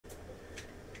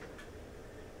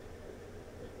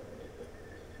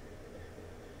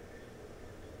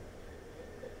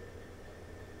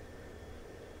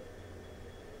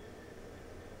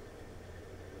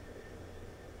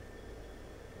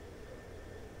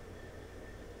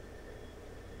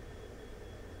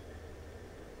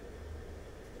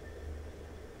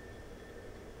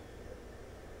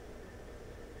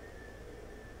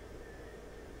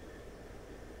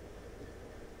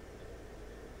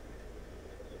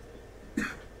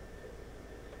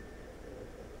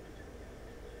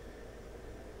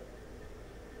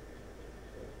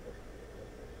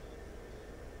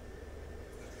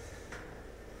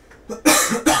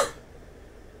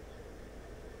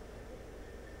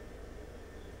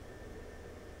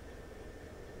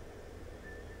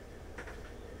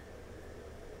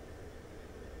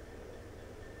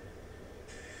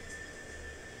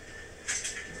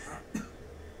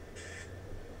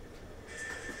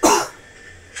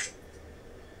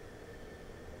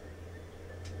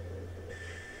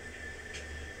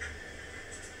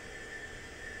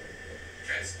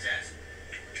Test.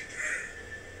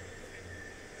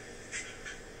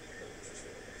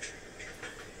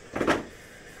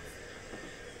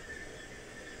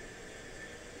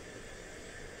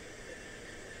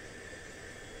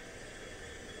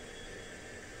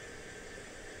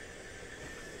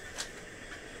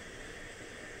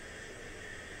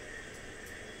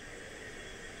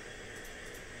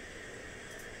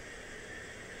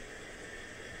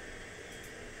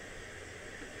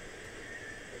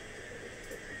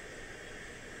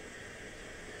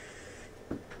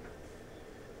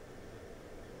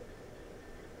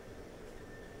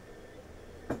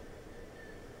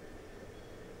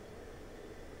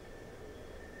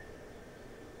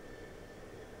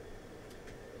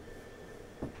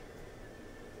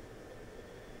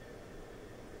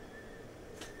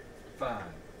 5,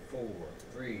 4,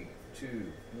 3,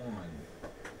 2, 1.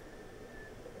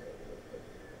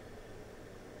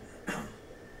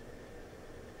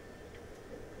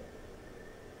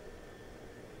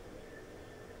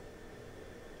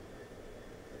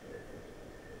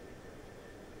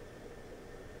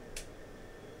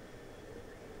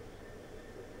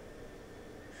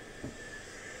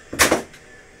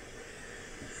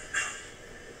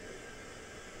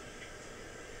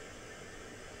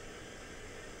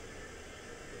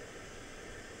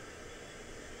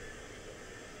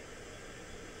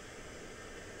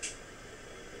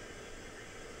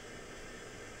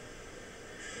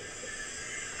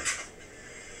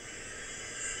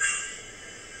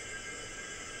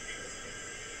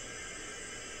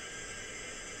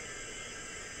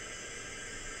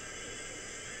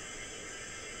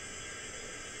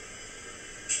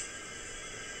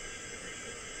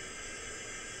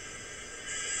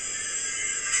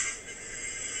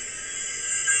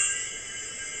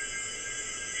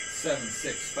 Seven,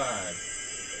 6, 5.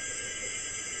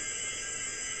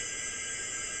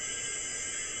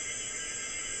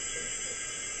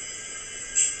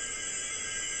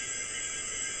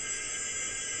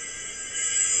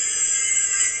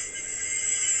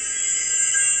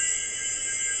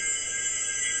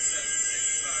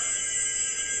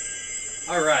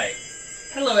 All right.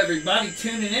 Hello, everybody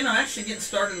tuning in. I'm actually getting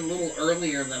started a little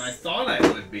earlier than I thought I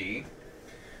would be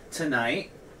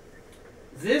tonight.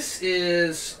 This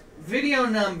is video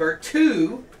number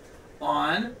 2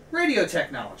 on radio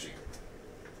technology.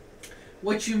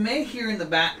 What you may hear in the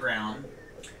background,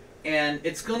 and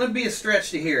it's going to be a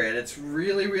stretch to hear it. It's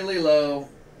really, really low.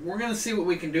 We're going to see what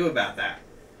we can do about that.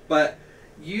 But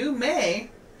you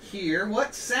may hear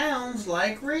what sounds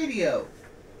like radio,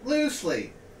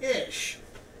 loosely-ish.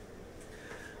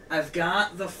 I've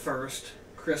got the first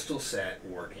crystal set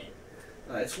working.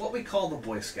 It's what we call the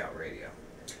Boy Scout radio.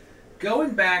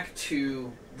 Going back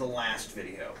to the last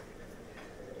video,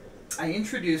 I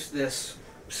introduced this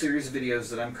series of videos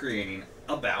that I'm creating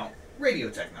about radio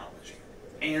technology.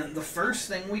 And the first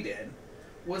thing we did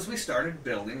was we started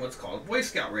building what's called a Boy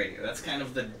Scout radio. That's kind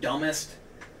of the dumbest,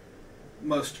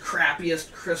 most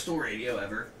crappiest crystal radio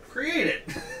ever created.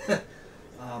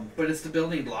 But it's the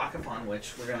building block upon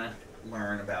which we're going to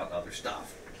learn about other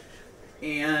stuff.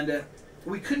 And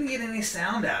we couldn't get any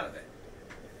sound out of it.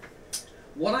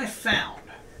 What I found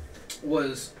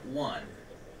was, 1,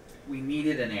 we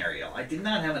needed an aerial. I did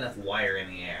not have enough wire in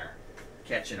the air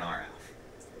catching RF.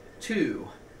 2,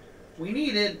 we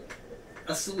needed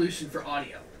a solution for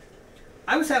audio.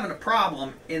 I was having a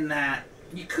problem in that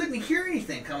you couldn't hear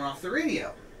anything coming off the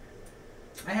radio.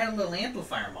 I had a little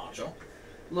amplifier module,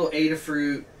 a little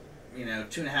Adafruit,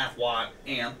 2.5 watt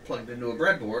amp plugged into a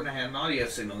breadboard, and I had an audio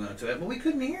signal going to it, but we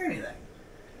couldn't hear anything.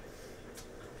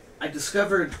 I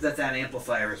discovered that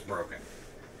amplifier is broken.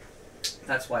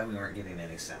 That's why we weren't getting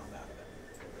any sound out of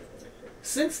it.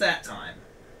 Since that time,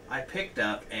 I picked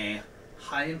up a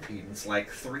high impedance, like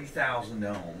 3,000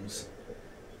 ohms,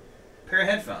 pair of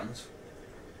headphones,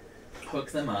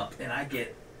 hook them up, and I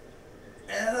get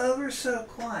ever so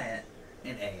quiet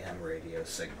an AM radio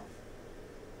signal.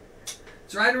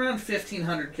 It's right around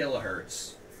 1500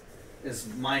 kilohertz is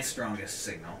my strongest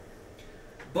signal,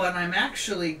 but I'm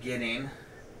actually getting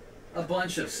a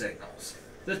bunch of signals.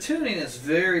 The tuning is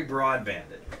very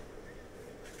broadbanded,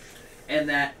 and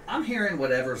that I'm hearing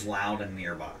whatever's loud and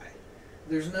nearby.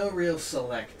 There's no real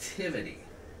selectivity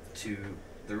to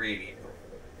the radio.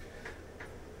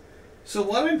 So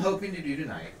what I'm hoping to do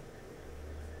tonight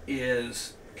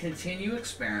is continue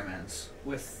experiments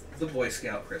with the Boy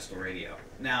Scout crystal radio.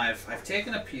 Now I've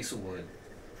taken a piece of wood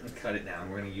and cut it down.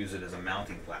 We're going to use it as a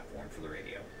mounting platform for the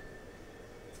radio.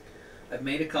 I've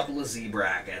made a couple of Z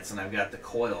brackets and I've got the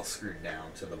coil screwed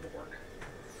down to the board.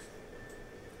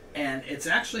 And it's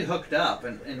actually hooked up,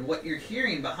 and what you're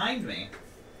hearing behind me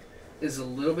is a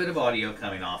little bit of audio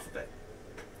coming off of it.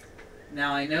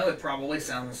 Now I know it probably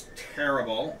sounds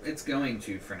terrible. It's going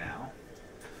to for now.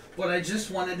 But I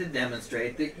just wanted to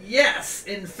demonstrate that yes,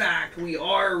 in fact, we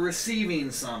are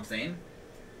receiving something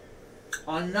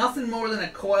on nothing more than a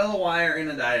coil of wire and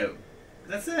a diode.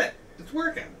 That's it. It's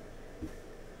working.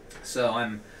 So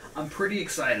I'm pretty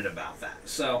excited about that.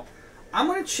 So I'm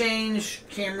going to change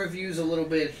camera views a little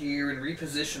bit here and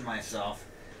reposition myself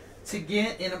to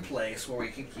get in a place where we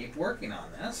can keep working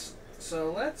on this.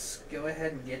 So let's go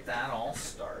ahead and get that all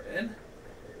started.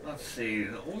 Let's see,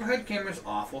 the overhead camera's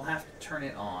off. We'll have to turn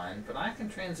it on, but I can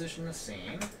transition the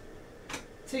scene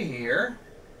to here.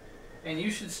 And you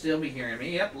should still be hearing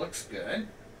me. Yep, looks good.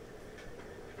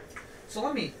 So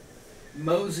let me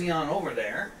mosey on over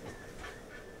there.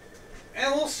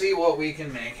 And we'll see what we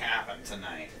can make happen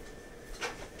tonight.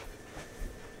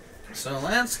 So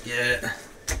let's get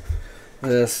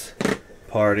this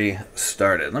party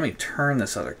started. Let me turn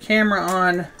this other camera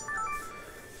on.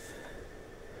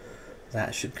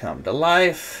 That should come to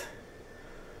life.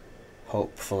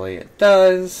 Hopefully it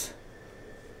does.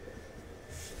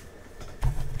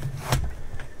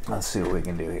 Let's see what we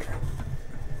can do here.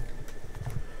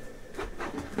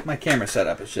 My camera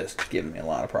setup is just giving me a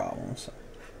lot of problems.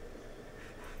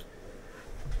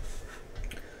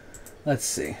 Let's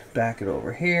see. Back it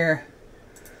over here.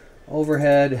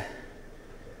 Overhead.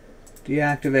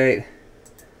 Deactivate.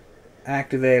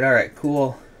 Activate. Alright,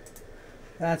 cool.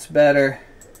 That's better.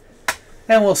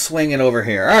 And we'll swing it over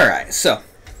here. Alright, so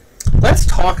let's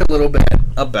talk a little bit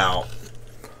about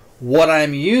what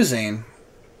I'm using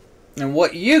and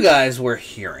what you guys were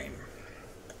hearing.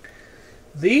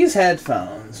 These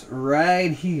headphones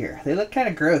right here, they look kind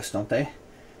of gross, don't they?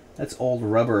 That's old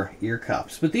rubber ear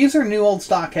cups. But these are new old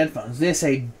stock headphones. They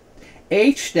say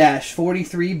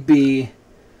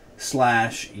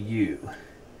H-43B/U.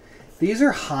 These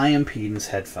are high impedance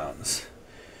headphones.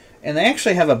 And they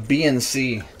actually have a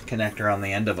BNC connector on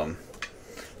the end of them.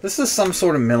 This is some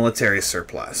sort of military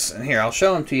surplus. And here, I'll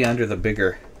show them to you under the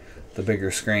bigger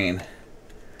screen.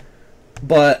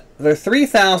 But they're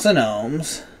 3,000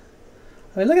 ohms.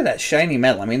 I mean, look at that shiny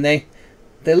metal. I mean, they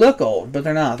look old, but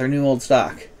they're not. They're new old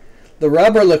stock. The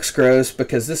rubber looks gross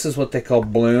because this is what they call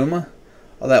bloom.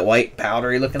 All that white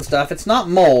powdery looking stuff. It's not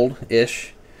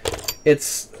mold-ish.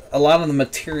 It's a lot of the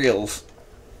materials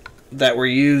that were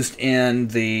used in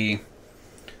the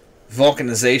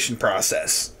vulcanization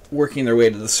process working their way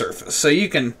to the surface. So you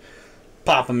can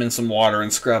pop them in some water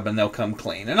and scrub and they'll come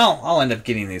clean. And I'll end up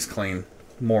getting these clean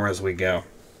more as we go.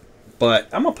 But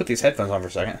I'm going to put these headphones on for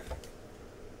a second.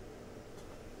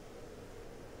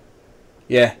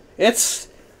 Yeah, it's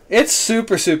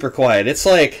super, super quiet. It's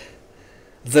like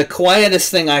the quietest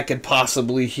thing I could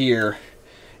possibly hear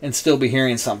and still be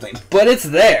hearing something. But it's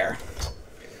there.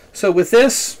 So with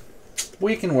this,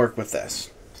 we can work with this.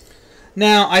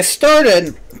 Now, I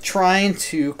started trying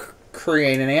to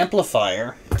create an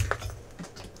amplifier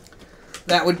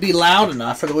that would be loud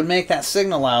enough, or that would make that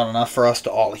signal loud enough for us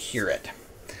to all hear it.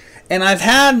 And I've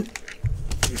had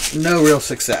no real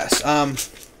success. So I'm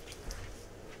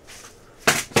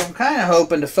kind of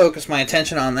hoping to focus my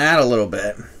attention on that a little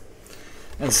bit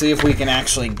and see if we can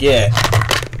actually get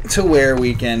to where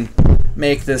we can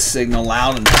make this signal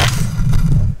loud enough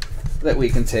that we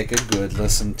can take a good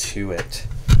listen to it.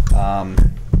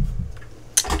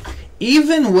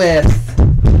 Even with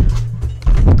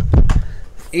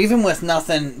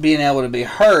nothing being able to be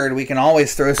heard, we can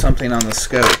always throw something on the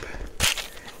scope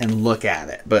and look at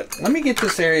it. But let me get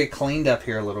this area cleaned up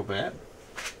here a little bit,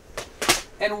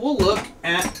 and we'll look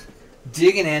at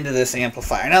digging into this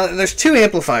amplifier. Now, there's two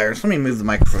amplifiers. Let me move the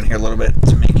microphone here a little bit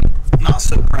to make it not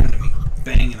so prone to me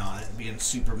banging on it and being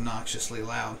super obnoxiously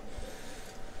loud.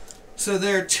 So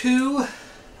there are two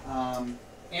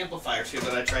amplifiers here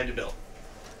that I tried to build.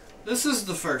 This is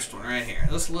the first one right here.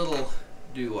 This little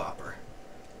doo-wopper.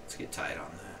 Let's get tight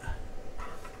on that.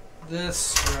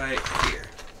 This right here.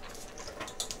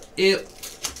 It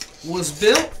was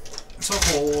built to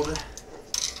hold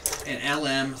an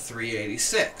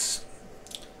LM386.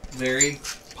 Very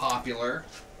popular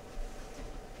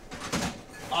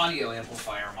audio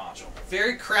amplifier module.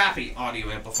 Very crappy audio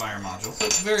amplifier module,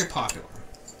 but very popular.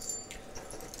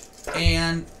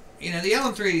 And, you know, the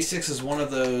LM386 is one of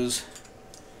those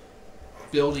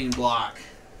building block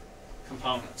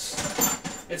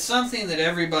components. It's something that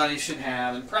everybody should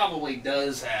have and probably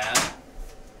does have.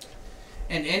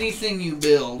 And anything you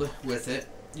build with it,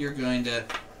 you're going to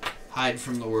hide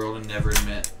from the world and never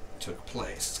admit took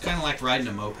place. It's kind of like riding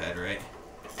a moped, right?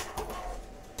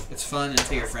 It's fun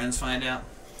until your friends find out.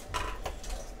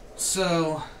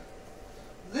 So,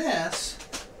 this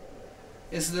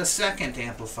is the second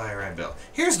amplifier I built.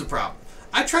 Here's the problem.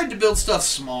 I tried to build stuff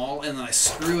small, and then I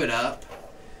screw it up.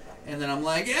 And then I'm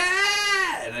like,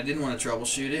 ah! And I didn't want to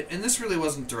troubleshoot it. And this really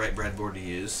wasn't the right breadboard to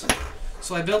use.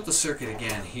 So I built the circuit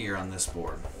again here on this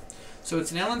board. So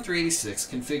it's an LM386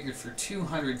 configured for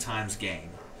 200 times gain.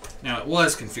 Now it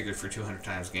was configured for 200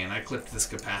 times gain. I clipped this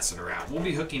capacitor out. We'll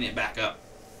be hooking it back up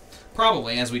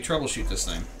probably as we troubleshoot this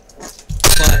thing.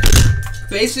 But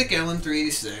basic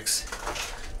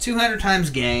LM386, 200 times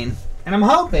gain, and I'm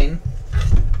hoping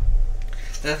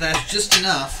that that's just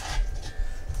enough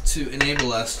to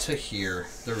enable us to hear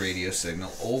the radio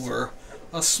signal over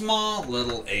a small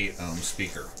little 8-ohm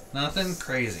speaker. Nothing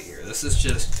crazy here. This is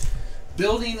just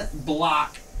building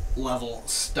block level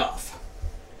stuff.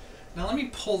 Now let me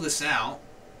pull this out,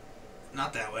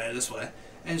 not that way, this way,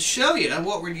 and show you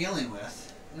what we're dealing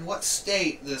with and what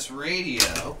state this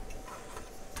radio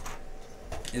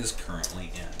is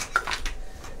currently in.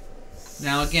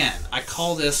 Now again, I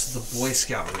call this the Boy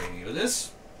Scout radio.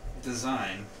 This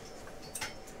design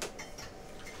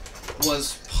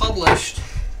was published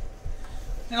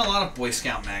in a lot of Boy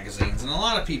Scout magazines, and a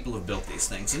lot of people have built these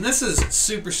things. And this is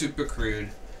super, super crude.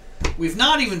 We've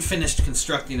not even finished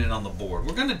constructing it on the board.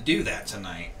 We're going to do that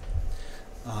tonight.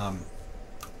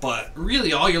 But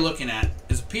really all you're looking at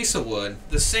is a piece of wood,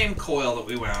 the same coil that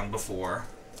we wound before,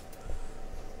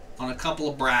 on a couple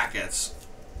of brackets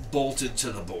bolted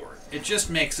to the board. It just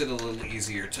makes it a little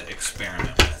easier to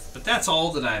experiment with. But that's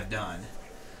all that I've done.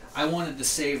 I wanted to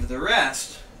save the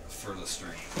rest for the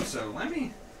stream. So let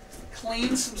me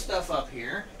clean some stuff up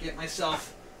here, get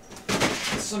myself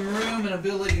some room and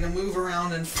ability to move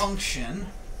around and function,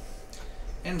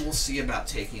 and we'll see about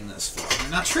taking this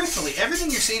forward. Now truthfully, everything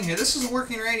you're seeing here, this is a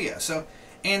working radio. So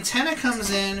antenna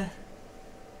comes in,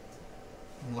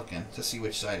 I'm looking to see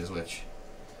which side is which.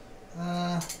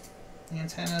 The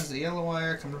antenna is the yellow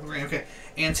wire, comes with the green. Okay,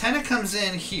 antenna comes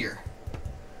in here,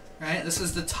 right? This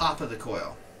is the top of the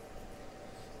coil.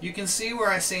 You can see where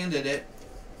I sanded it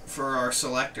for our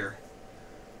selector,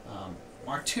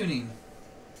 our tuning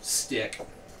stick,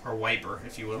 or wiper,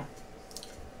 if you will,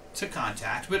 to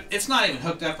contact. But it's not even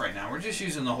hooked up right now. We're just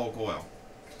using the whole coil.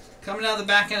 Coming out the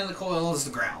back end of the coil is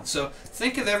the ground. So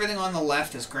think of everything on the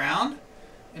left as ground,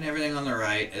 and everything on the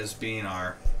right as being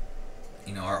our,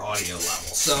 our audio level.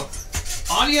 So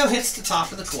audio hits the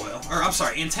top of the coil, or I'm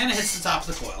sorry, antenna hits the top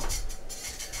of the coil.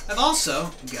 I've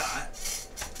also got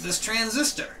this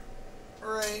transistor,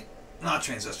 right? Not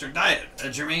transistor, diode, a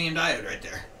germanium diode right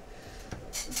there.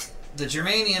 The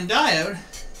germanium diode,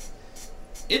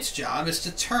 its job is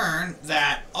to turn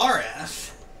that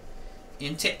RF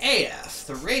into AF,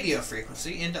 the radio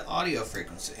frequency, into audio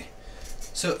frequency.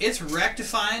 So it's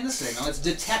rectifying the signal, it's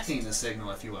detecting the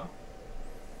signal, if you will.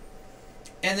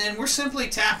 And then we're simply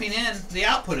tapping in the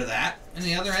output of that and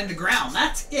the other end to ground.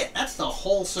 That's it. That's the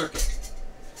whole circuit.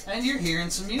 And you're hearing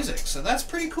some music, so that's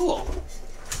pretty cool.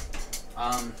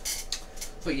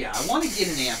 But yeah, I want to get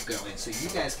an amp going so you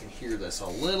guys can hear this a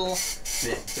little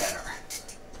bit better.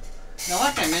 Now,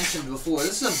 like I mentioned before,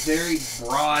 this is a very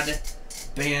broad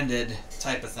banded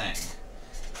type of thing.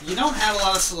 You don't have a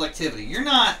lot of selectivity. You're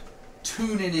not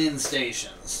tuning in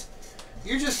stations.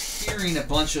 You're just hearing a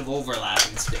bunch of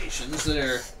overlapping stations that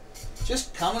are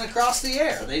just coming across the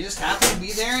air. They just happen to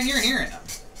be there and you're hearing them.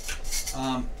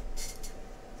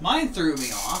 Mine threw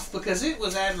me off because it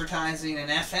was advertising an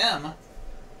FM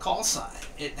call sign.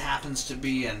 It happens to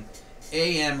be an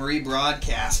AM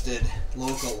rebroadcasted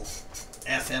local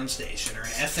FM station or an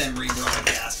FM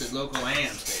rebroadcasted local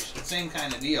AM station. Same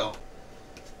kind of deal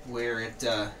where it,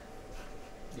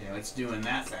 it's doing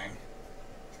that thing.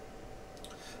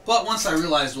 But once I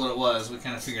realized what it was, we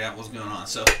kind of figured out what was going on.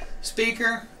 So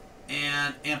speaker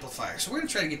and amplifier. So we're going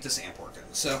to try to get this amp working.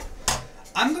 So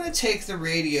I'm going to take the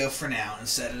radio for now and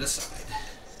set it aside.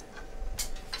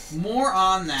 More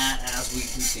on that as we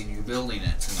continue building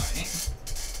it tonight.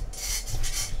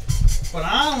 But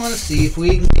I want to see if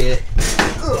we can get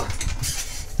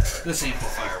this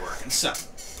amplifier working. So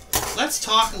let's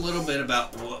talk a little bit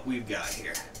about what we've got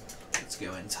here. Let's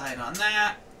go in tight on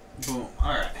that. Boom.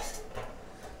 Alright.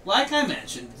 Like I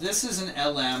mentioned, this is an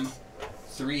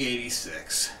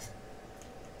LM386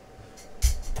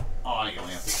 audio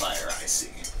amplifier IC.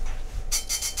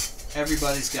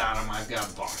 Everybody's got them. I've got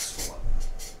a box full of them.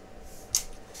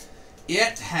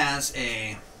 It has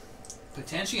a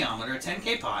potentiometer, a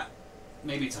 10K pot,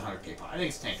 maybe it's a 100K pot, I think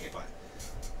it's a 10K pot,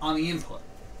 on the input,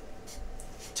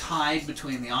 tied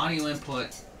between the audio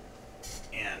input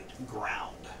and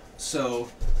ground. So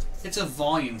it's a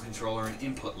volume controller, an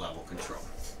input level control.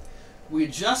 We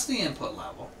adjust the input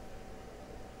level.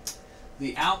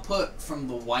 The output from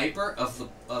the wiper of the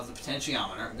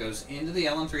potentiometer goes into the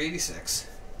LM386.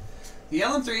 The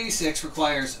LM386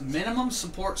 requires minimum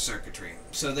support circuitry.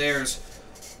 So there's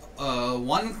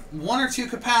one or two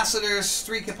capacitors,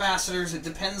 3 capacitors. It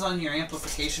depends on your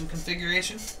amplification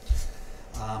configuration.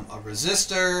 A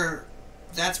resistor.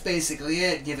 That's basically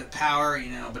it. Give it power,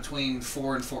 you know, between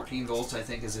 4 and 14 volts, I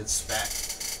think, is its spec.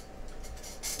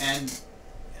 And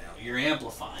you know, you're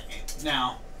amplifying it.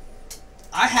 Now,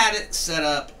 I had it set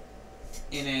up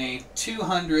in a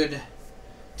 200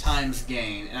 times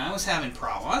gain, and I was having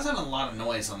problems. I was having a lot of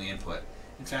noise on the input.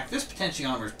 In fact, this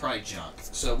potentiometer is probably junk.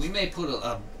 So we may put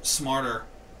a smarter,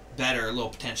 better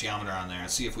little potentiometer on there and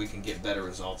see if we can get better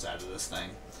results out of this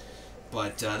thing.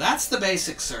 But that's the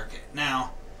basic circuit.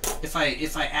 Now, if I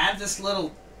add this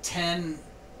little 10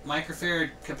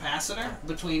 microfarad capacitor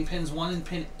between pins 1 and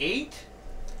pin 8,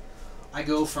 I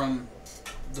go from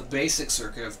the basic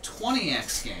circuit of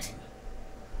 20x gain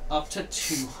up to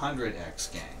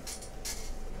 200x gain.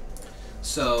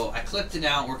 So I clipped it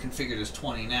out. We're configured as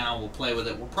 20 now. We'll play with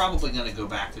it. We're probably going to go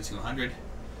back to 200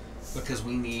 because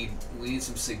we need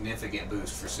some significant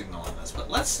boost for signal on this. But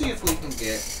let's see if we can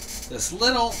get this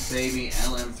little baby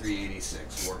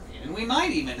LM386 working. And we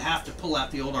might even have to pull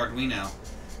out the old Arduino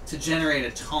to generate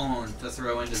a tone to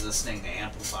throw into this thing to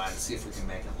amplify to see if we can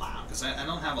make it loud. Because I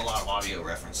don't have a lot of audio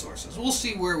reference sources. We'll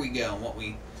see where we go and what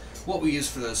we use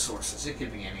for those sources. It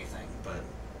could be anything, but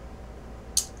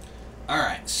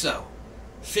alright, so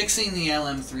fixing the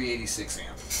LM386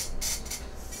 amp.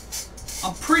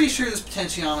 I'm pretty sure this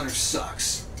potentiometer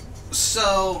sucks.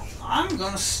 So I'm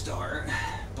gonna start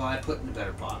by putting a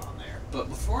better pot on there. But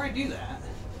before I do that,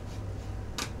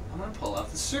 I'm going to pull up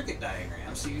the circuit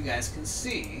diagram so you guys can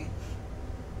see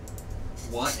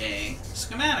what a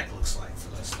schematic looks like for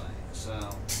this thing.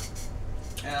 So,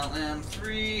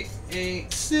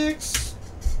 LM386.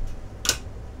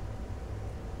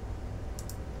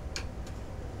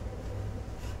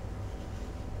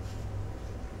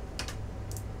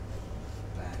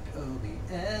 Back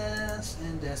OBS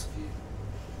and desk view.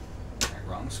 Alright,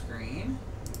 wrong screen.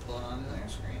 Pull it onto their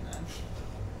screen then.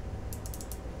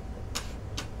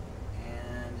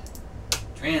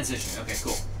 Transition. Okay,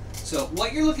 cool. So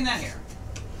what you're looking at here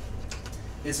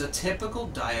is a typical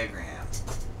diagram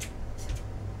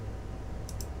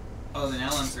of an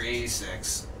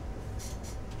LM386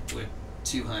 with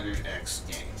 200x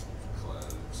gain.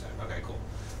 Close. Okay, cool.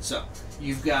 So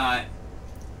you've got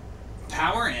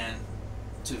power in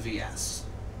to VS.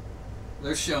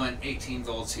 They're showing 18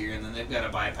 volts here, and then they've got a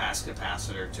bypass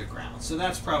capacitor to ground. So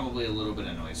that's probably a little bit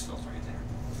of noise filtering there.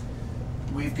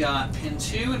 We've got pin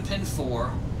 2 and pin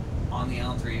 4 on the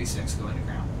LM386 going to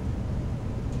ground.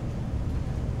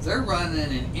 They're running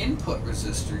an input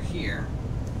resistor here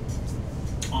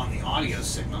on the audio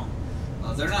signal.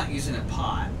 They're not using a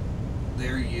pot.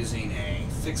 They're using a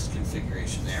fixed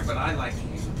configuration there, but I like to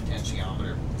use a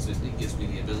potentiometer because it gives me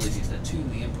the ability to tune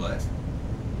the input.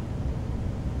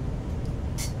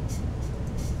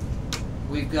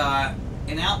 We've got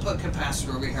an output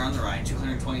capacitor over here on the right,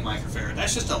 220 microfarad.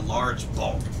 That's just a large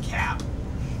bulk cap.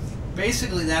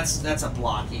 Basically, that's a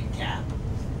blocking cap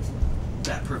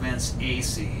that prevents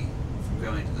AC from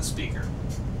going to the speaker.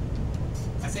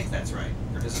 I think that's right.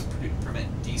 Or does it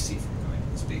prevent DC from going to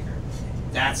the speaker?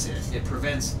 That's it. It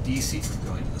prevents DC from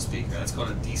going to the speaker. That's called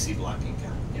a DC blocking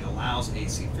cap. It allows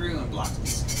AC through and blocks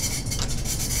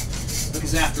DC.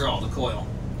 Because after all, the coil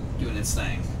doing its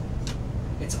thing,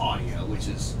 it's audio, which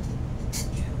is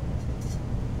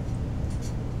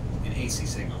an AC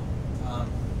signal.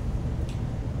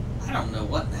 I don't know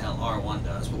what the hell R1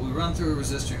 does, but we run through a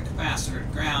resistor and capacitor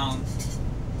to ground.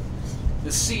 The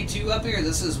C2 up here,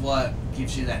 this is what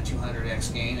gives you that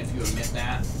 200x gain. If you omit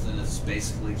that, then it's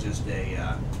basically just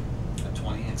a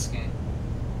 20x gain.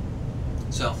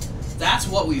 So that's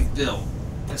what we've built,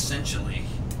 essentially,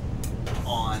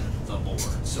 on the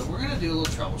board. So we're going to do a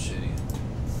little troubleshooting,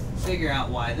 figure out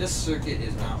why this circuit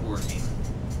is not working.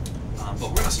 But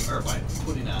we're going to start by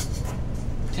putting a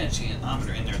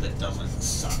potentiometer in there that doesn't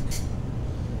suck.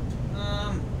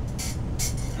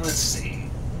 Let's see.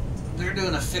 They're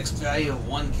doing a fixed value of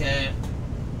 1K.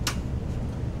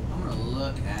 I'm going to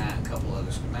look at a couple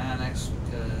other schematics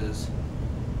because,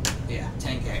 yeah,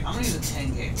 10K. I'm going to use a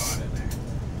 10K pot in there.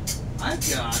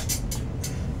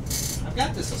 I've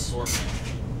got this assortment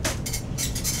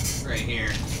right here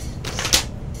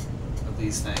of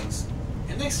these things.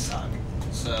 they suck.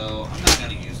 So I'm not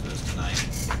going to use those tonight.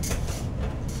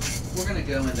 We're going to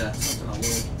go into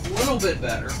something a little bit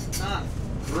better. Not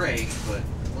great, but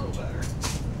a little better.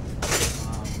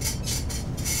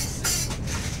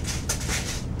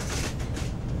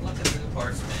 Looking through the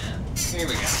parts bin. Here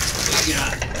we go. We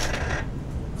got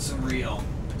some real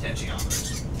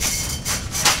potentiometers.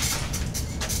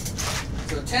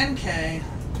 So 10K,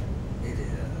 it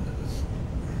is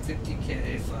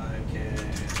 50K, 5K.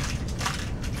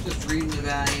 Just reading the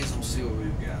values and we'll see what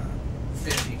we've got.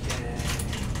 50K,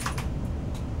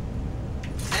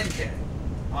 10K.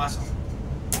 Awesome.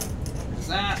 There's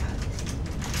that.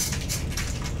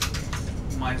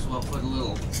 Might as well put a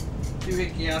little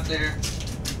doohickey out there.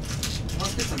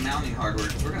 Let's get some mounting hardware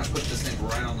because we're going to put this thing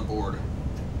right on the board.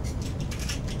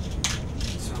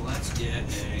 So let's get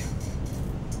a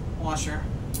washer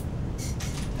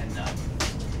and nut.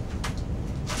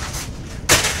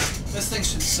 This thing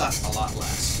should suck a lot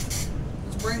less.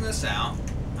 Let's bring this out.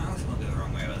 I always want to do it the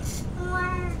wrong way with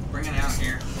it. Bring it out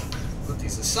here. Put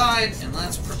these aside and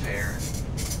let's prepare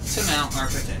to mount our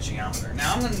potentiometer.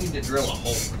 Now I'm going to need to drill a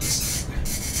hole for this thing.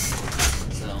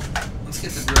 So let's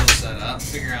get the drill set up.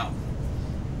 Figure out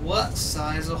what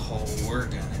size of hole we're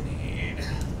going to need.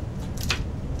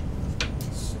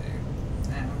 Let's see.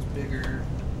 That one's bigger.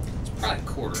 It's probably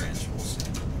 1/4 inch. We'll see.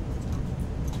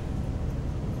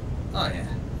 Oh yeah.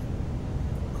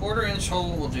 1/4 inch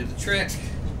hole will do the trick.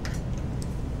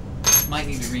 Might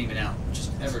need to ream it out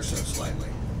just ever so slightly.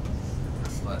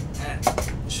 But that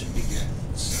should be good.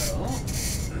 So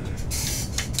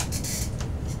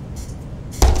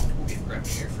we'll get prepped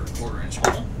here for a 1/4 inch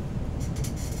hole.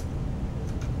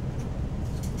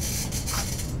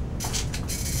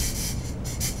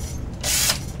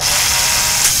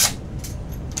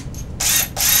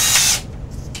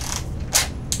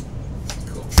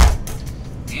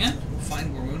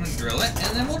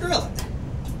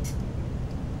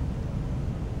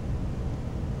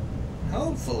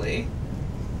 Hopefully,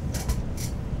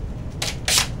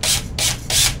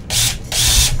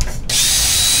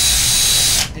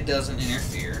 it doesn't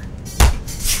interfere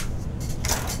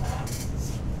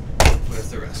with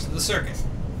the rest of the circuit.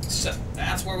 So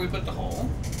that's where we put the hole.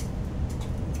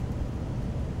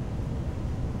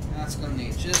 That's going to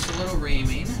need just a little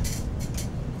reaming.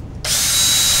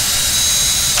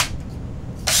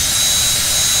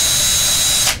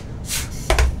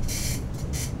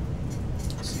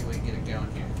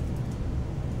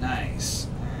 Nice.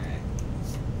 Alright.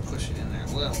 Push it in there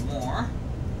a little more.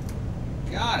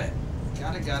 Got it.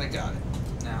 Got it.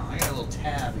 Now, I got a little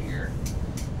tab here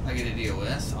I got to deal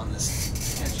with on this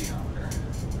potentiometer.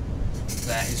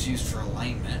 That is used for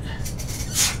alignment.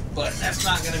 But that's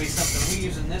not going to be something we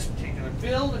use in this particular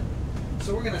build.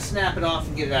 So we're going to snap it off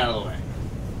and get it out of the way.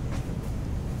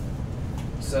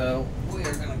 So we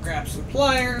are going to grab some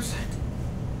pliers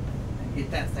and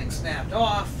get that thing snapped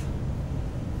off.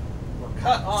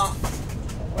 Cut off,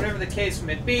 whatever the case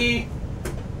may be,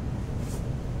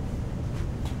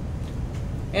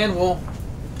 and we'll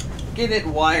get it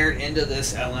wired into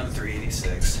this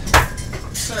LM386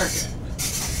 circuit.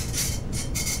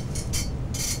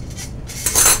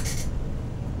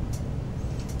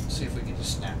 See if we can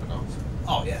just snap it off.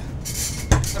 Oh yeah,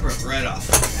 that broke right off.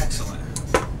 Excellent.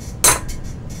 So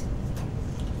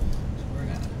we're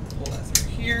gonna pull that through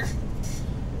here.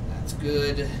 That's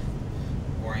good.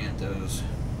 Orient those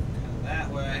kind of that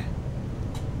way.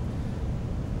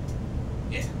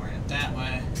 Yeah, orient that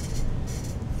way.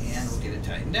 And we'll get it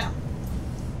tightened down.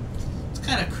 It's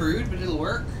kind of crude, but it'll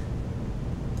work.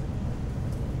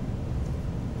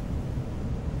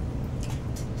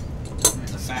 And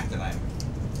the fact that I'm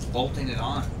bolting it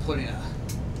on and putting a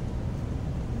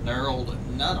knurled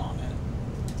nut on it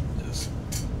is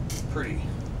pretty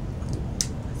cool,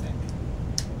 I think.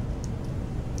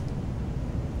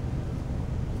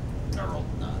 Knurled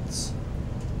nuts.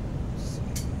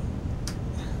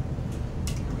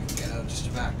 Here we go, just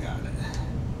about got it.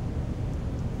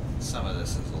 Some of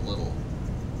this is a little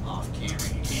off camera,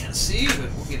 you can't see, but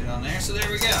we'll get it on there. So there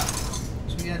we go.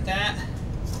 So we got that.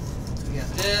 We got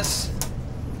this.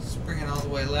 Let's bring it all the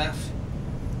way left.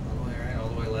 All the way right, all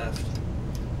the way left.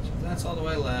 So that's all the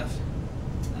way left.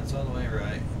 That's all the way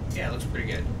right. Yeah, it looks pretty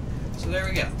good. So there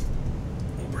we go.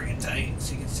 We'll bring it tight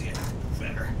so you can see it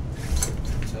better.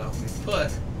 So we've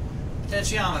put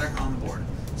potentiometer on the board.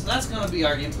 So that's going to be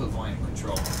our input volume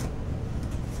control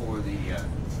for the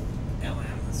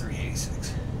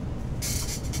LM386.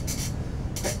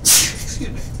 Excuse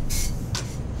me.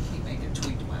 Keep making a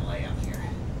tweak to my layout here.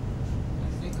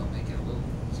 I think I'll make it a little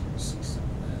easier to see some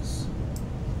of this.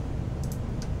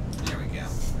 There we go.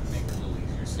 Make it a little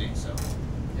easier to see. So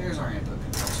there's our input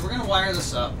control. So we're going to wire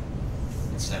this up.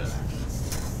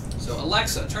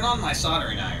 Alexa, turn on my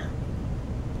soldering iron.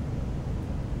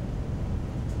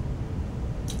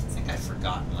 I think I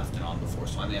forgot and left it on before,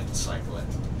 so I may have to cycle it.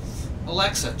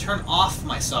 Alexa, turn off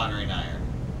my soldering iron.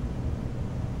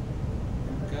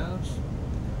 There it goes.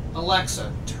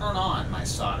 Alexa, turn on my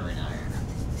soldering iron.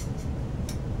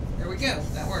 There we go.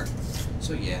 That worked.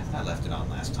 So yeah, I left it on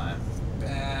last time.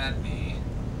 Bad me.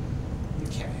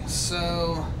 Okay,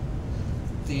 so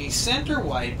the center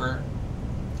wiper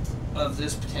of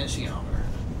this potentiometer,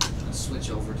 let's switch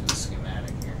over to the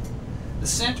schematic here. The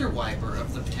center wiper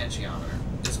of the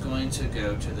potentiometer is going to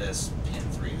go to this pin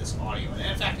 3, this audio. And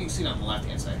in fact, you can see it on the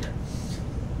left-hand side here.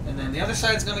 And then the other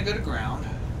side is going to go to ground.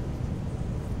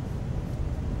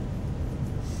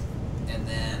 And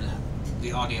then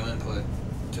the audio input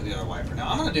to the other wiper. Now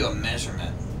I'm going to do a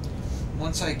measurement.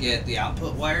 Once I get the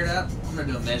output wired up, I'm going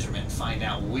to do a measurement and find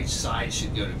out which side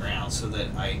should go to ground so that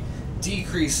I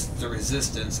decrease the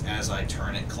resistance as I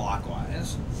turn it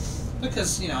clockwise.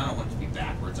 Because, you know, I don't want it to be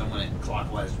backwards. I want it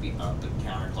clockwise to be up and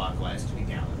counterclockwise to be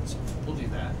down. So we'll do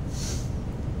that.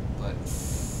 But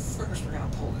first we're going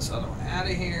to pull this other one out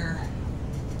of here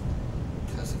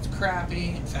because it's crappy.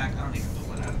 In fact, I don't even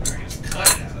pull it out of there. I just cut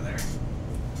it out of there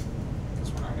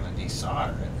because we're not going to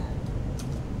desolder it.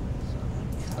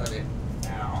 So cut it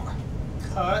out.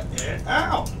 Cut it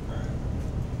out!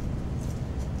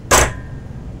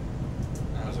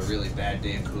 That was a really bad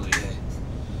day of Cooley Day.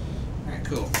 Alright,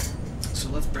 cool. So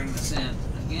let's bring this in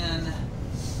again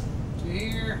to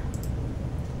here.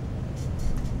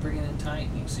 Bring it in tight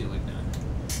and you can see what we've done.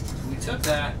 So we took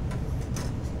that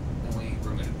and we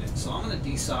removed it. So I'm going to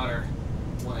desolder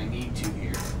what I need to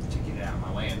here to get it out of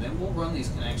my way, and then we'll run these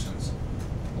connections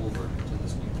over to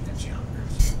this new potentiometer.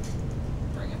 So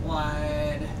bring it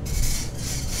wide.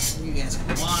 You guys can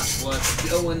watch what's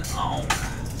going on.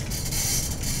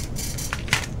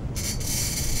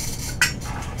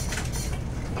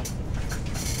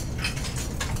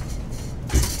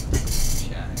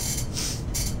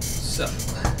 So,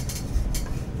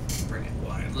 bring it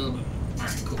wide a little bit more.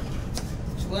 Alright, cool.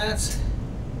 So let's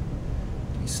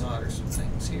desolder some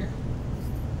things here.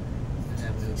 I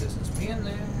have no business being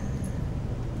there.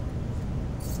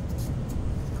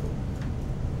 Cool.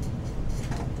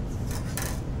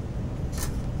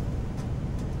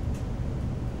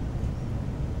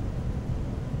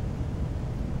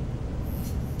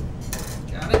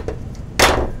 Got it?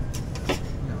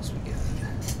 What else we got?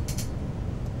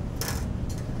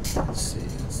 Let's see,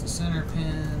 that's the center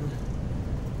pin.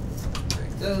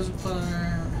 Break those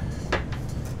apart.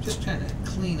 Just trying to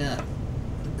clean up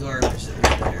the garbage that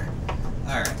was there.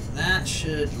 Alright, that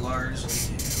should largely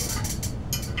do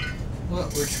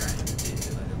what we're trying to do.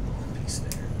 I got one piece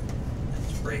there.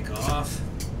 Let's break off.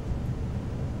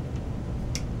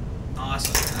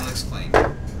 Awesome, that looks clean.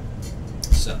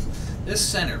 So, this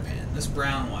center pin, this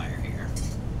brown wire here,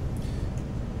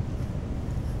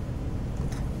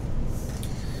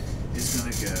 is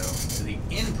going to go to the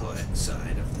input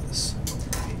side of this.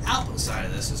 The output side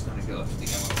of this is going to go up to the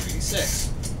LM386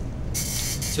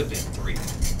 to pin 3.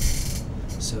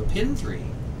 So pin 3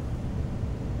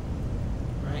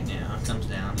 right now comes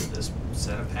down to this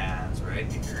set of pads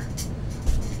right here.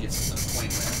 Let me get something to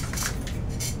point with.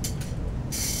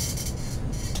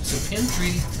 So pin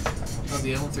 3 of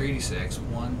the LM386,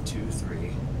 1, 2,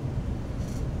 3,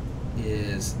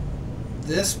 is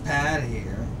this pad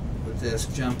here with this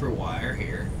jumper wire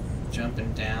here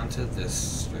jumping down to this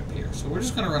strip here. So we're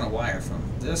just going to run a wire from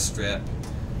this strip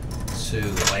to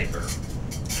the wiper.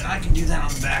 And I can do that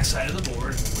on the back side of the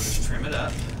board. We'll just trim it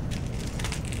up.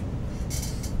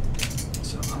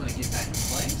 So I'm going to get that in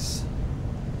place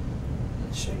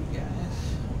and show you guys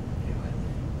what we're doing.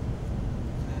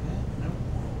 Nope.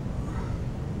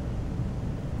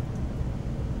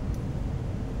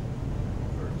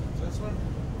 This one?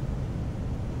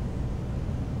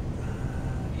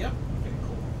 Yep. Okay,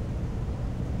 cool.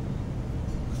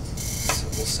 So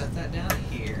we'll set that down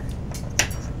here.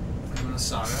 I'm going to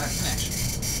solder that connection.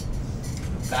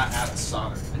 I'm about out of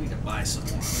solder. I need to buy some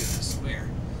more. Look at this. We're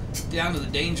down to the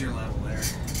danger level there.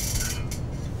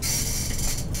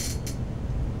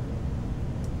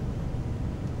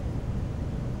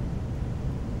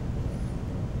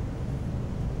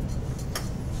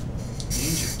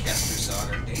 Danger, Kester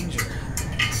solder. Danger.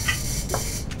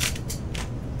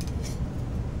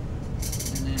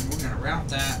 And then we're going to route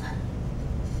that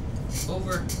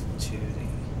over to the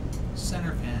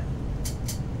center pin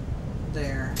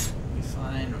there. We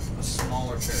find a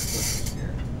smaller pair of clippers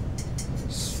here.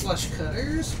 Flush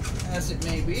cutters, as it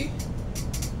may be.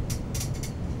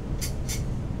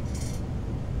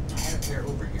 I had a pair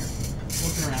over here.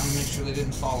 Looking around to make sure they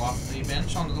didn't fall off the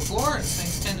bench onto the floor, as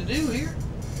things tend to do here.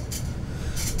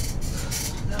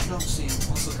 Don't see him.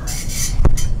 Let's look around.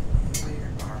 Where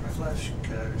are my flesh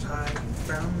cutters hiding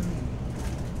from me?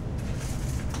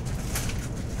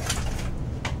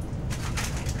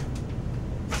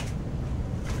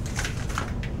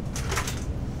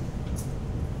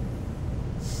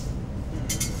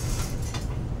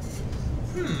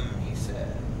 He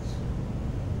says.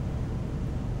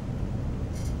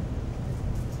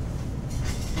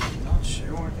 Not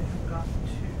sure where they have gotten to.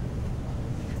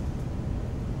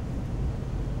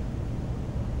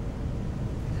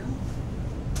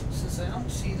 Since I don't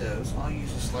see those, I'll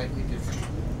use a slightly different tool.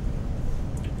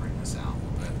 Bring this out a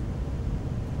little bit.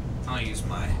 I'll use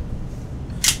my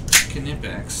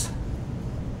Knipex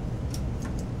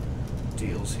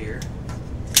deals here.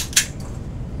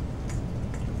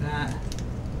 That,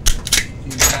 do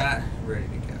that, ready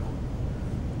to go.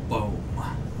 Boom.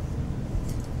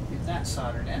 Get that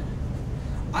soldered in.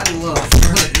 I love,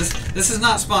 really, this is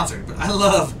not sponsored, but I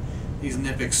love these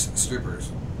Knipex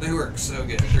strippers. They work so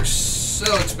good. They're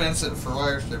so expensive for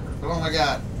wire strippers, but oh my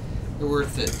god, they're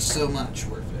worth it. So much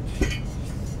worth it.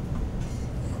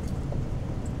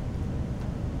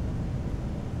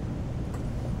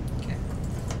 Okay.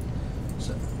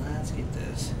 So let's get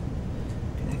this.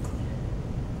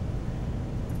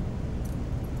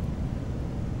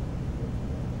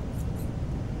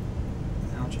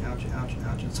 Ouch, ouch, ouch,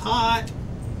 ouch. It's hot.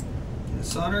 Get it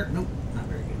solder. Nope, not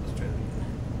very good. Let's try that again.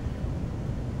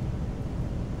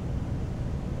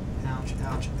 Ouch,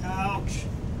 ouch, ouch.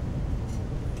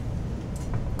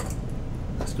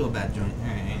 That's still a bad joint.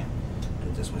 Alright, do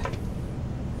it this way.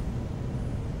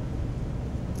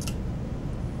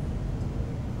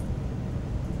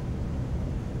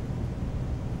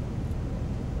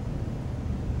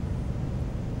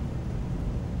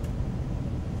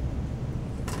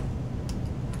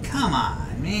 Come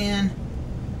on, man.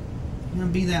 You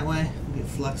gonna be that way? Get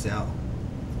flux out.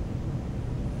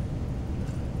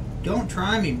 Don't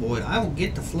try me, boy. I will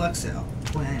get the flux out.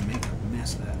 Boy, I am making a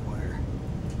mess of that wire.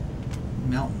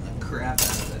 Melting the crap out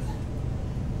of it.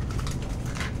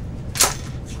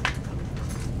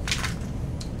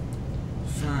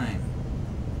 Fine.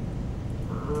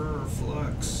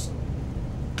 Flux.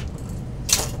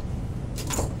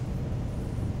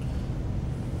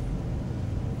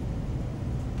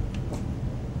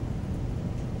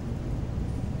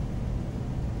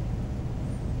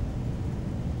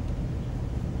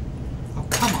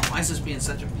 Why is this being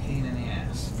such a pain in the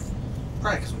ass?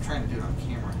 Probably because I'm trying to do it on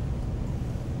camera.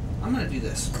 I'm going to do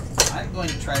this. I'm going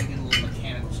to try to get a little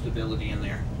mechanical stability in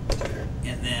there.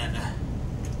 And then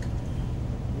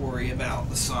worry about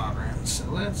the soldering. So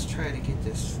let's try to get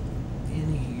this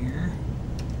in here.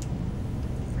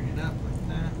 Bring it up like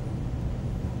that.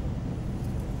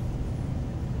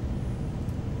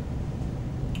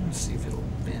 Let's see if it'll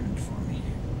bend for me.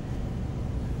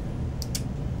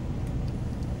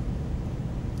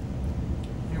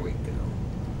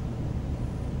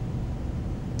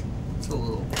 A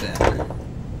little better.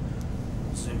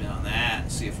 Zoom in on that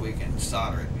and see if we can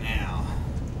solder it now.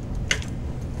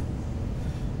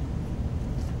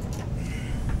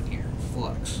 Here,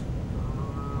 flux.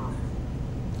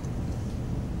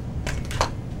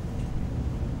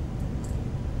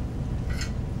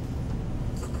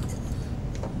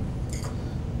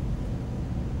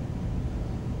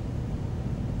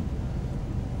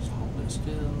 Just hold it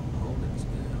still, hold it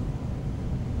still,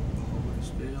 hold it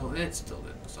still. It still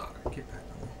didn't solder. Get back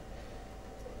on there.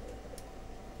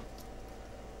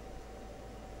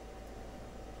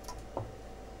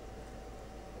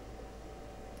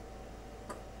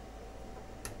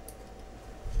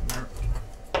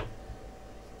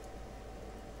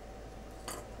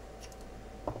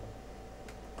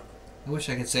 I wish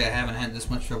I could say I haven't had this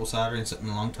much trouble soldering something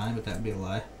in a long time, but that would be a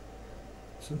lie.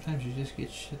 Sometimes you just get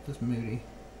shit that's moody.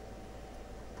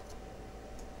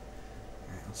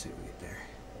 Alright, let's see what we get there.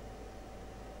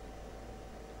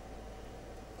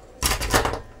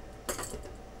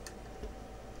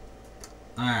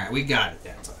 Alright, we got it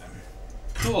that time.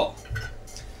 Cool.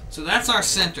 So that's our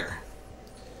center.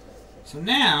 So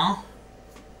now,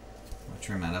 I'll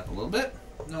trim that up a little bit.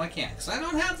 No, I can't, because I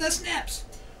don't have the snips.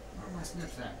 Where are my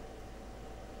snips at?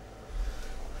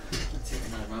 Let's take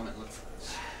another moment and look for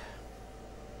this.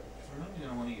 I'm really going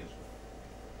to want to use them.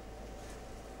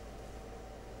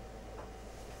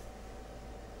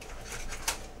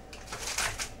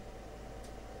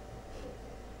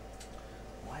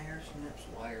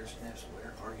 Wire snips,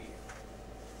 where are you?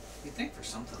 You'd think for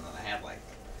something that I have like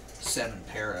 7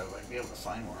 pair of, I'd be able to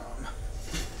find one of them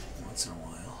once in a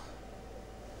while.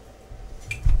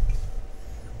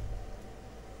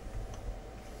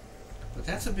 But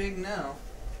that's a big no.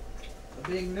 A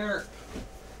big nerp.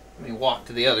 Let me walk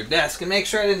to the other desk and make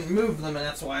sure I didn't move them, and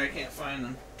that's why I can't find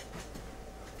them.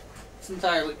 It's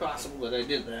entirely possible that I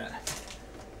did that.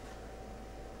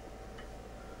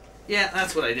 Yeah,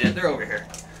 that's what I did. They're over here.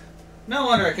 No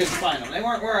wonder I couldn't find them. They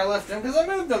weren't where I left them because I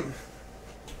moved them.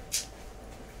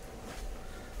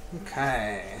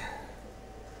 Okay.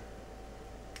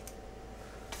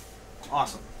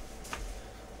 Awesome.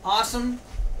 Awesome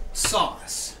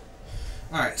sauce.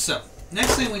 Alright, so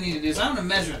next thing we need to do is I want to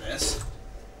measure this.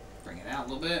 Bring it out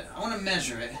a little bit. I want to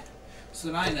measure it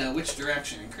so that I know which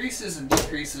direction increases and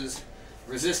decreases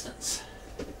resistance,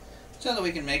 so that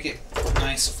we can make it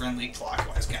nice, friendly,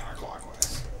 clockwise,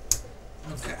 counterclockwise.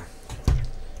 Okay.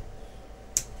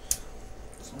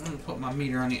 So I'm going to put my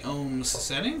meter on the ohms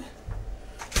setting.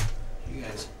 You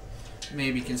guys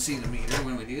maybe can see the meter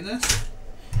when we do this.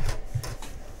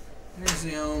 There's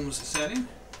the ohms setting.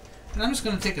 And I'm just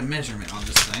going to take a measurement on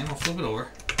this thing. I'll flip it over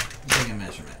and take a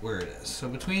measurement where it is. So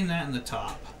between that and the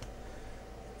top,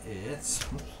 it's,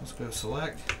 oops, let's go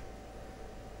select.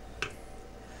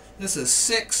 This is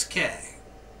 6K.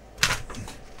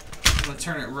 I'm going to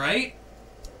turn it right,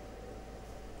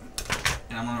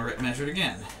 and I'm going to measure it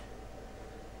again.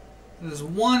 This is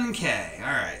 1K.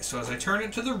 Alright, so as I turn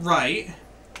it to the right,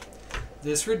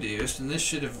 this reduced, and this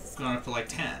should have gone up to like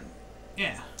 10.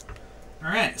 Yeah.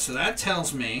 Alright, so that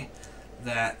tells me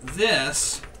that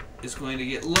this is going to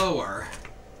get lower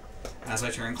as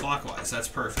I turn clockwise. That's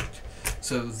perfect.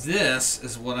 So this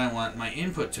is what I want my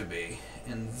input to be,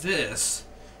 and this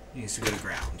needs to go to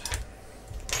ground.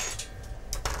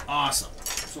 Awesome.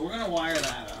 So we're going to wire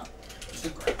that up to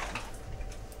ground.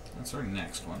 That's our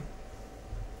next one.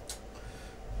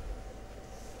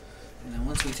 And then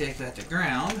once we take that to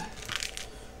ground,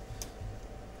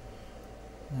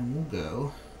 then we'll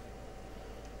go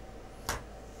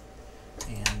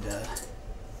and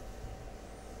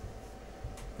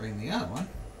bring the other one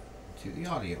to the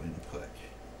audio input.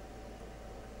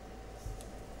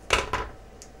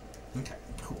 Okay,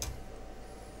 cool.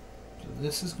 So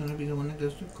this is going to be the one that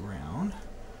goes to ground.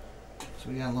 So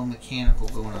we got a little mechanical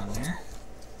going on there.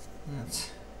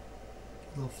 That's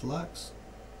a little flux.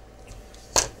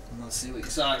 And let's see, we can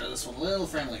solder this one a little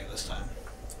friendlier this time.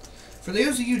 For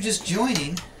those of you just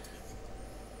joining,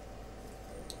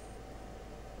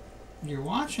 you're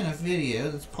watching a video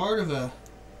that's part of a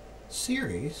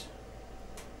series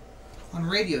on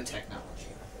radio technology.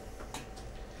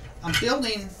 I'm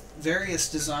building various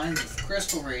designs of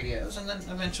crystal radios and then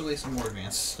eventually some more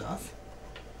advanced stuff,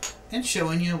 and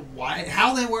showing you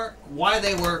how they work, why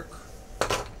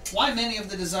many of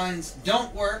the designs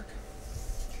don't work,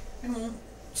 and we'll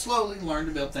slowly learn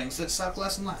to build things that suck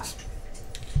less and less.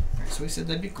 Alright, so we said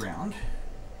that'd be ground.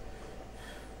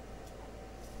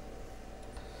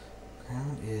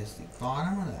 Ground is the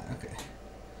bottom of that. Okay.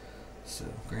 So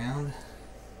ground.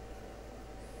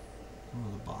 One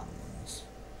of the bottom ones.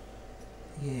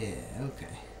 Yeah,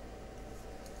 okay.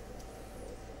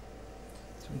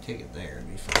 So we take it there, it'd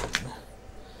be fine.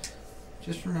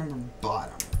 Just remember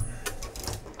bottom.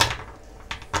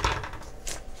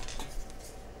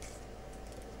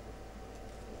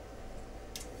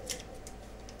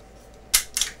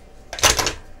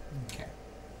 Okay.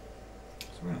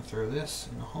 So we're going to throw this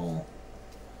in the hole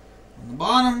on the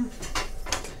bottom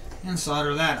and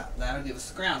solder that up. That'll give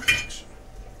us the ground connection.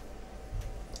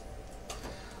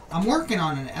 I'm working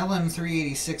on an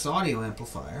LM386 audio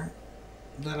amplifier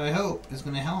that I hope is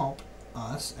going to help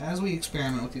us as we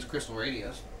experiment with these crystal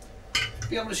radios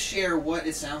be able to share what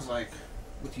it sounds like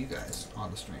with you guys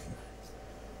on the stream.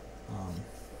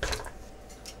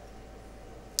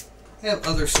 I have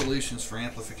other solutions for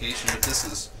amplification, but this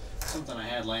is something I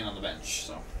had laying on the bench.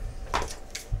 So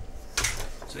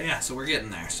yeah, so we're getting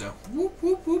there. So whoop,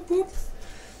 whoop, whoop, whoop.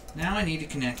 Now I need to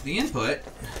connect the input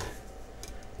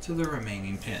to the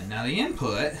remaining pin. Now the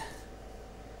input,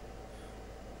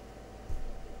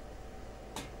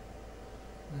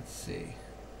 let's see.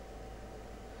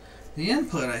 The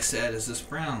input I said is this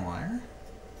brown wire,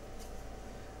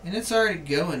 and it's already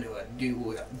going to a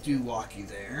doo-walkie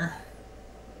there.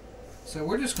 So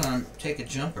we're just going to take a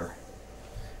jumper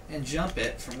and jump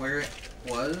it from where it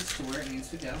was to where it needs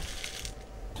to go.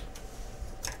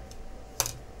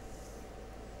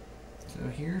 So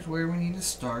here's where we need to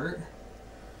start.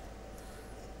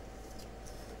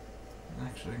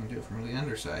 Actually, I can do it from the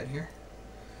underside here.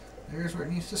 There's where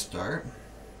it needs to start.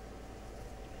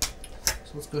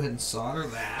 So let's go ahead and solder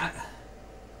that.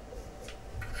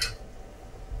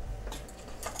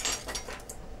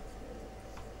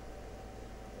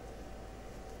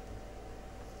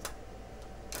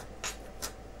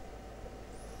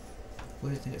 What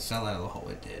do you think it fell out of the hole?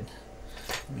 It did.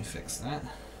 Let me fix that.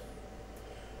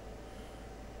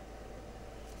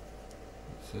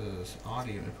 says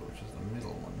audio input, which is the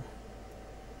middle one.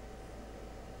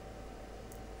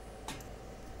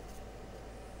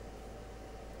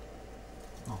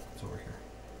 Oh, it's over here.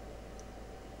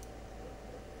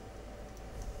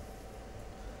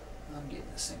 I'm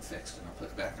getting this thing fixed and I'll put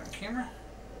it back on camera.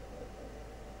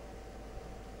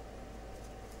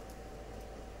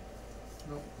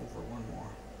 Nope, over one more.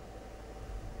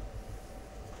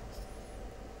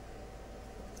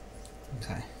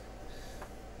 Okay.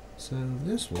 So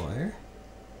this wire,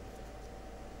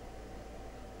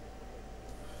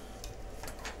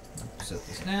 set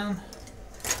this down,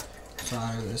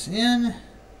 solder this in.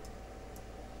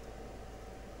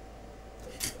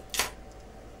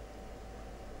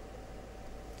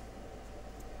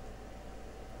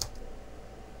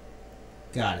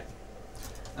 Got it.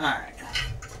 Alright.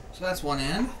 So that's one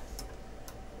end.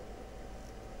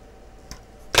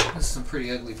 This is some pretty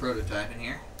ugly prototype in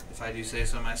here, if I do say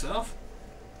so myself.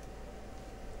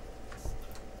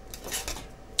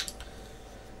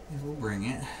 And we'll bring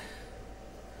it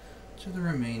to the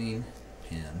remaining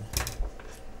pin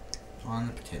on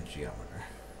the potentiometer.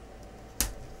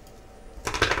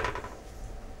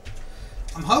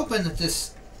 I'm hoping that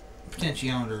this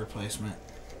potentiometer replacement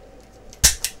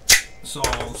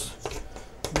solves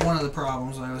one of the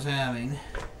problems I was having.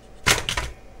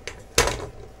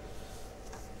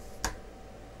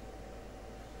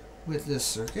 With this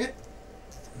circuit.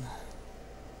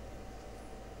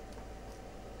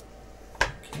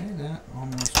 Okay, that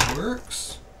almost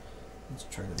works. Let's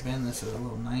try to bend this at a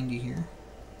little 90 here.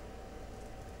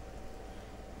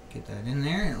 Get that in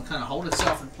there, and it'll kind of hold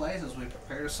itself in place as we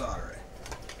prepare to solder it.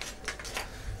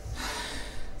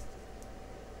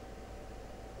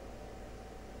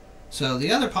 So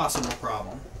the other possible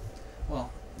problem,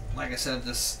 well, like I said,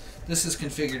 this is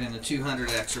configured in a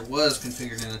 200x, or was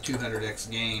configured in a 200x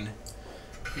gain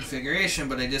configuration,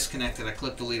 but I disconnected. I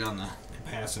clipped the lead on the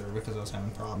capacitor because I was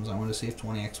having problems. I wanted to see if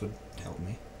 20x would help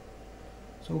me.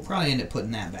 So we'll probably end up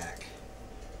putting that back.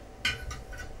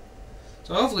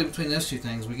 So hopefully between those two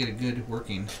things we get a good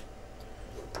working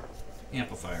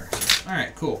amplifier.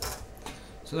 Alright, cool.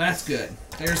 So that's good.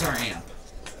 There's our amp.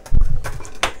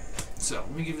 So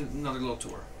let me give you another little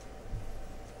tour.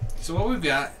 So what we've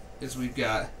got is we've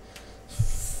got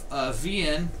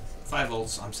VN, 5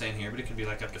 volts I'm saying here, but it could be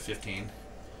like up to 15.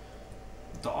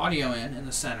 The audio in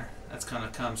the center, that's going to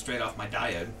come straight off my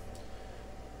diode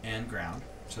and ground.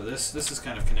 So this is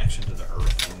kind of connection to the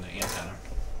earth and the antenna.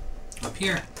 Up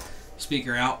here,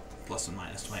 speaker out, plus and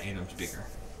minus to my 8 ohm speaker.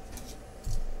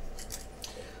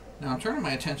 Now I'm turning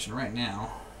my attention right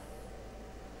now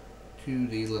to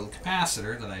the little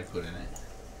capacitor that I put in it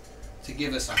to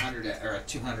give us a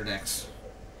 200x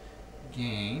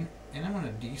gain, and I'm going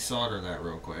to desolder that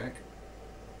real quick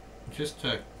just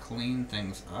to clean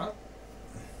things up.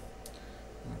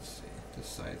 Let's see, this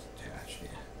side's attached,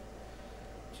 yeah.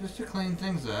 Just to clean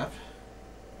things up,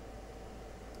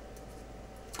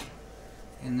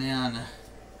 and then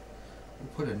we'll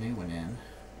put a new one in.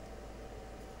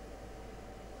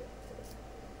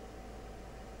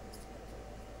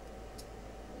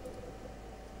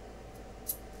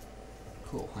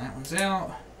 Cool, that one's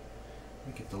out.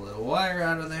 We get the little wire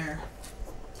out of there.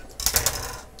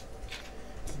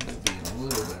 It'll be in a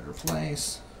little better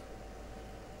place.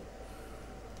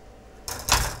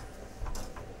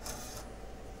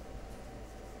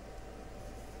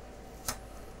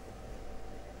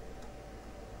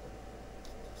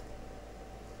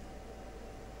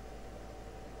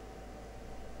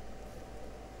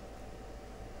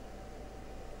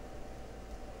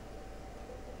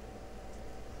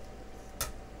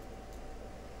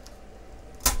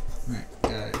 Alright,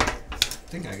 got it. I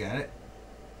think I got it.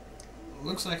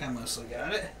 Looks like I mostly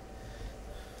got it.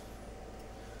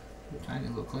 A tiny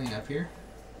little cleanup here.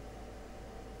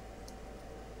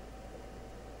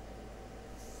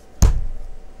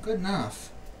 Good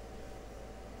enough.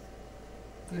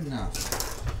 Good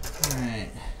enough.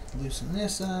 Alright, loosen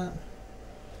this up.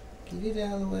 Get it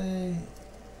out of the way.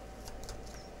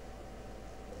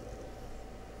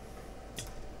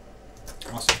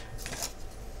 Awesome.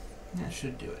 That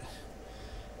should do it.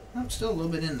 I'm still a little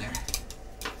bit in there.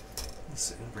 Let's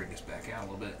see, we'll bring this back out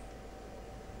a little bit.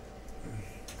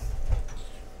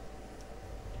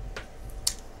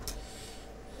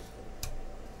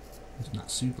 It's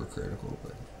not super critical,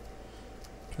 but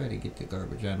try to get the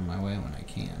garbage out of my way when I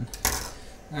can.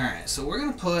 Alright, so we're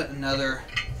going to put another...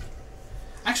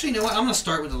 Actually, you know what? I'm going to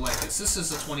start with it like this. This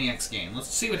is a 20x gain. Let's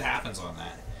see what happens on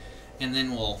that. And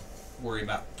then we'll worry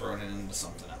about throwing it into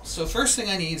something else. So first thing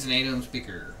I need is an 8 ohm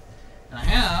speaker. And I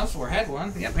have, or had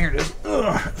one. Yep, here it is.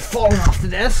 Ugh, falling off the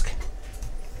desk.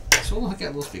 So we'll hook that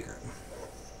little speaker up.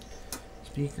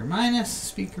 Speaker minus,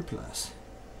 speaker plus.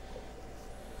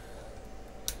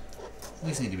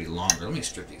 These need to be longer. Let me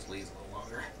strip these leads a little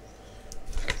longer.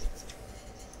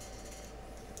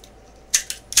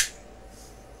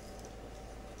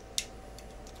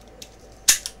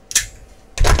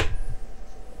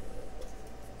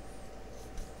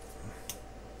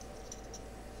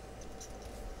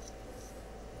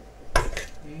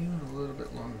 Even a little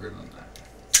bit longer than that.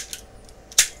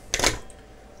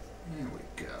 There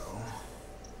we go.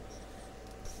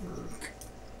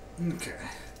 Okay.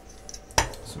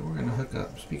 So we're going to hook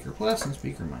up speaker plus and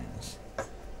speaker minus.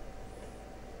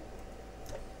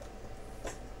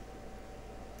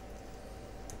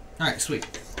 Alright, sweet.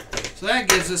 So that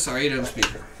gives us our 8 ohm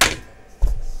speaker.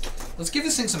 Let's give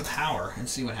this thing some power and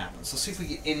see what happens. Let's see if we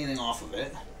get anything off of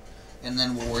it. And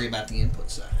then we'll worry about the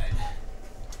input side.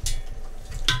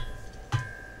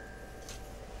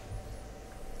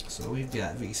 So we've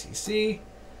got VCC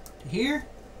to here.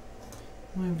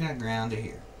 And we've got ground to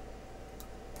here.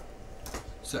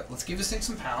 So let's give this thing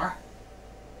some power.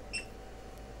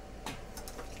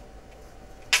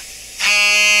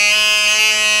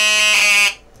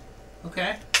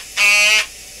 Okay.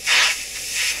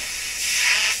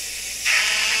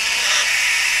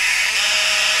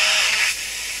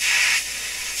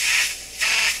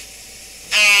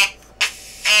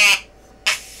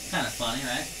 Kind of funny,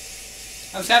 right?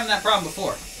 I was having that problem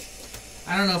before.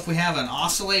 I don't know if we have an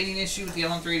oscillating issue with the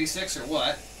LM386 or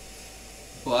what,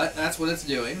 but that's what it's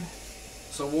doing.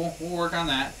 So we'll work on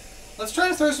that. Let's try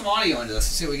to throw some audio into this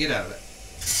and see what we get out of it.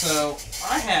 So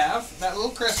I have that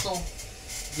little crystal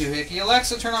doohickey.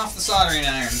 Alexa, turn off the soldering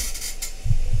iron.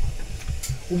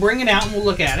 We'll bring it out and we'll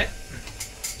look at it.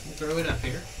 We'll throw it up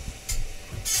here.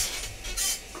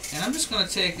 And I'm just going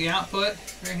to take the output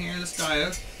right here, this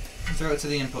diode, and throw it to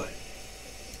the input.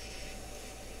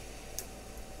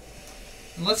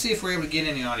 And let's see if we're able to get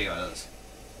any audio out of this.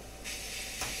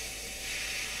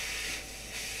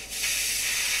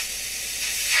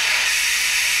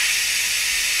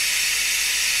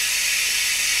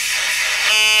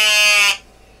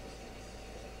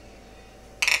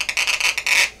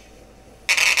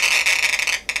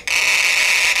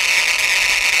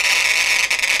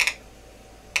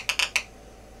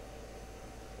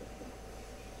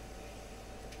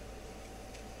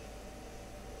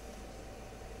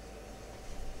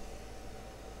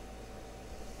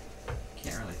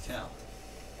 Can't really tell.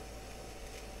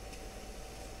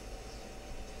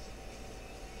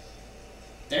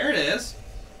 There it is.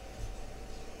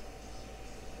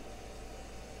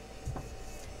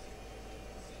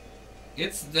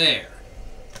 It's there.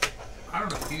 I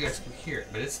don't know if you guys can hear it,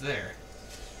 but it's there.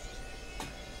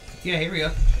 Yeah, here we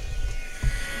go.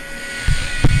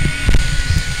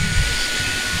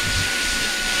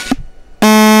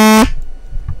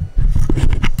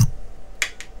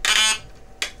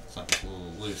 Something's a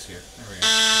little loose here. There we go.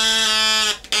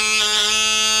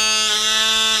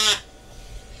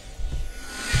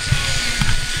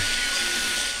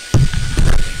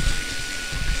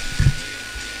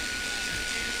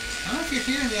 I don't know if you're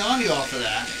hearing the audio off of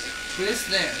that, but it's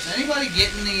there. Is anybody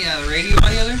getting the radio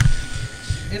audio there?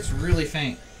 It's really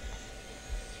faint.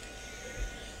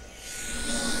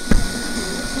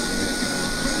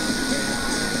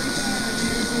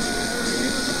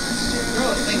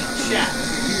 Throw a thing in chat if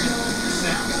you're hearing the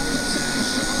sound.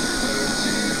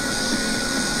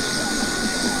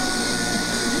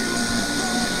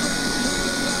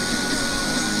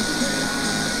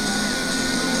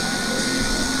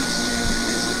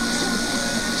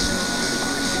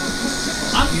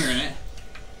 I'm hearing it.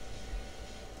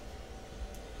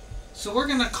 So we're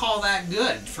gonna call that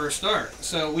good for a start.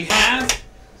 So we have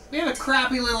a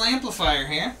crappy little amplifier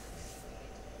here.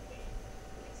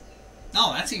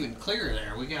 Oh, that's even clearer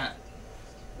there. We got.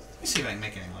 Let me see if I can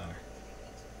make it any louder.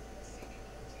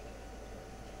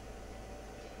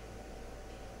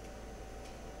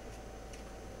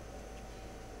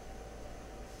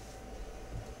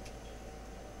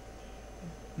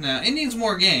 No, it needs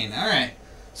more gain. All right.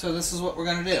 So this is what we're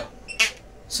gonna do.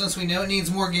 Since we know it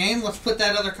needs more gain, let's put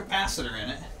that other capacitor in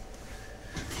it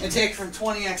and take it from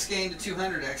 20x gain to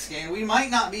 200x gain. We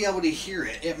might not be able to hear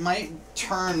it. It might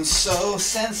turn so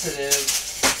sensitive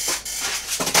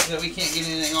that we can't get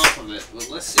anything off of it. But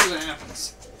let's see what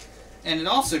happens. And it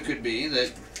also could be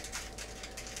that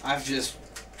I've just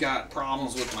got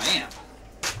problems with my amp.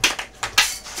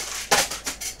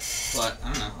 But,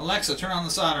 I don't know. Alexa, turn on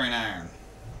the soldering iron.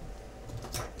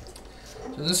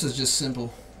 So this is just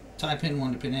simple. Tie pin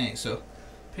 1 to pin 8. So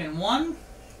pin 1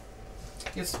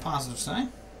 gets the positive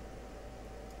sign.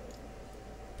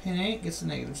 Pin 8 gets the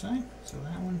negative sign. So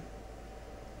that one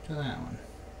to that one.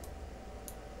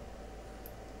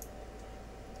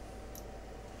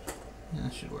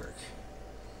 That should work.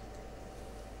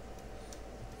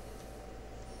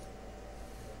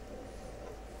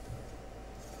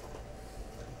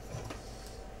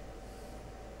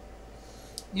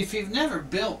 If you've never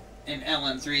built an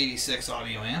LM386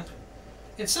 audio amp,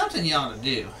 it's something you ought to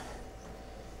do.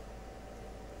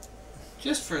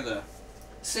 Just for the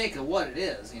sake of what it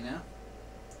is, you know?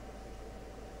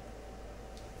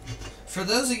 For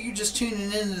those of you just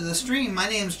tuning into the stream, my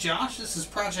name's Josh. This is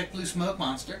Project Blue Smoke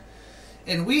Monster.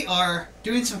 And we are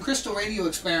doing some crystal radio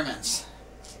experiments.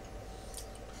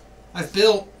 I've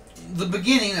built the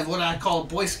beginning of what I call a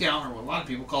Boy Scout, or what a lot of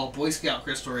people call a Boy Scout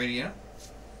crystal radio.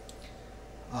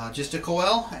 Just a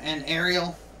coil, an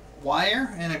aerial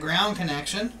wire, and a ground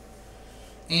connection,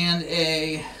 and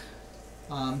a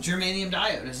germanium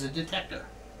diode as a detector.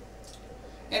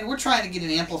 And we're trying to get an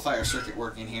amplifier circuit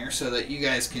working here so that you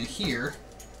guys can hear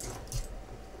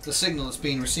the signal that's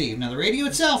being received. Now the radio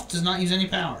itself does not use any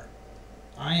power.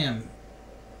 I am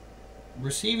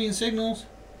receiving signals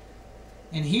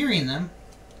and hearing them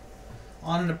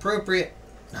on an appropriate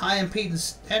high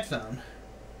impedance headphone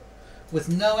with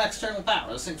no external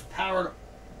power. This thing's powered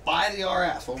by the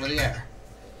RF over the air.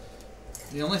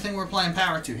 The only thing we're applying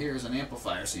power to here is an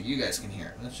amplifier so you guys can hear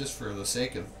it. That's just for the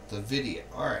sake of the video.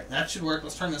 Alright, that should work.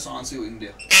 Let's turn this on and see what we can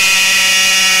do.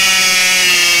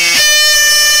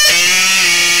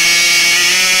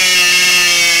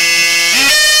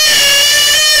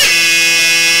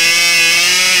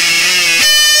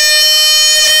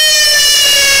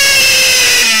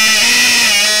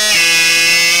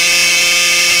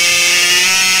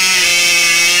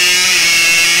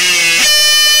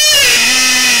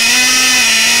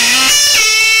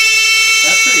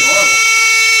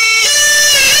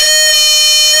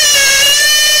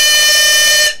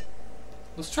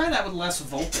 Less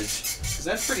voltage, because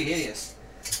that's pretty hideous.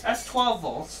 That's 12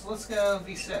 volts. Let's go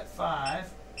VSET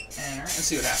 5, enter, and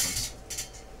see what happens.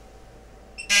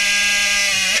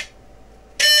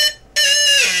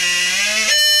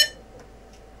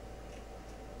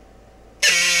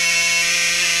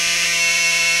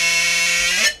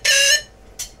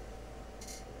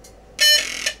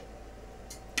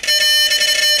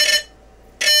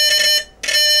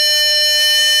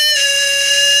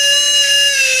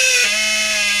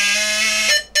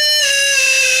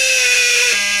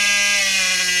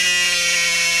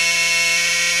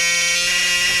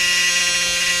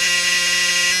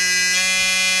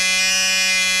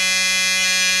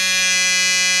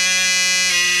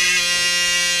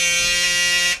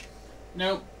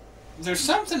 Nope. There's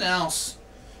something else.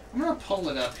 I'm going to pull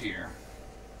it up here.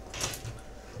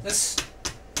 This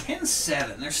pin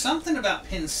 7. There's something about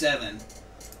pin 7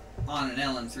 on an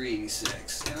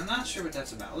LM386. And I'm not sure what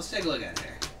that's about. Let's take a look at it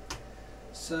here.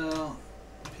 So,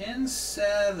 pin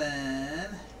 7.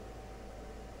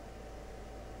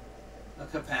 A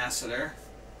capacitor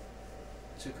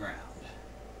to ground.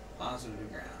 Positive to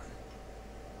ground.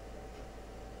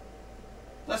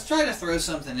 Let's try to throw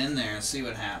something in there and see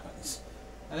what happens.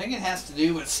 I think it has to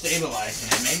do with stabilizing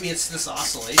it. Maybe it's this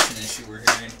oscillation issue we're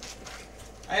hearing.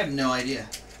 I have no idea.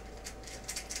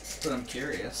 But I'm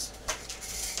curious.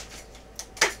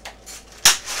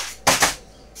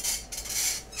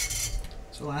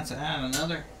 So let's add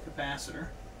another capacitor.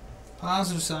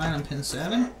 Positive side on pin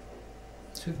 7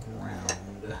 to ground.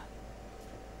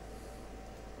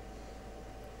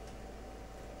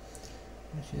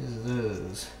 Which is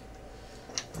those.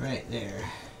 Right there.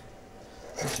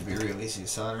 That should be real easy to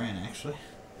solder in, actually.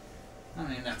 I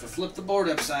don't even have to flip the board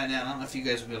upside down. I don't know if you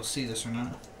guys will be able to see this or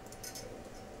not.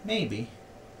 Maybe.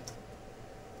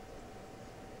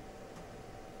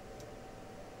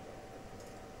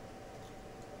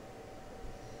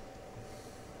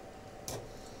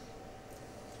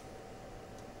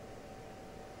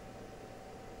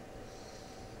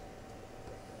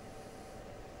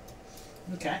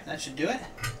 Okay, that should do it.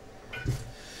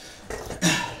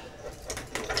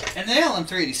 And the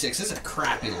LM386 is a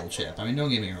crappy little chip. I mean, don't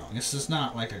get me wrong. This is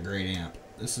not like a great amp.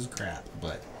 This is crap,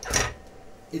 but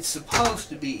it's supposed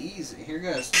to be easy. Here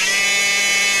goes.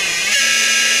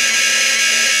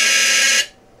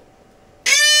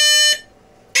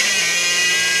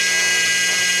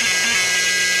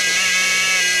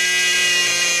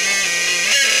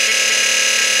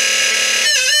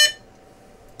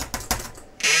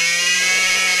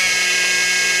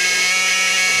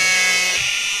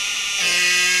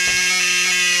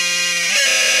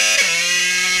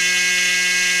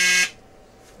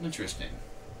 Interesting.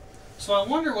 So I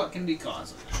wonder what can be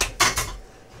causing that.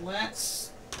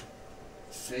 Let's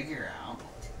figure out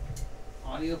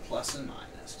audio plus and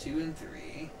minus. 2 and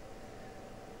 3.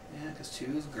 Yeah, because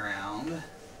 2 is ground.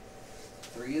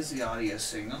 3 is the audio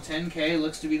signal. 10K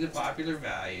looks to be the popular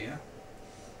value.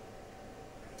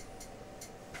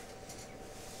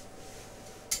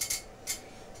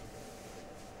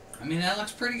 I mean, that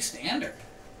looks pretty standard.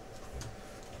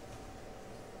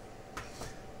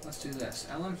 Let's do this.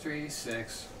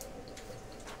 LM386.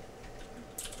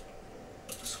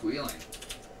 Squealing.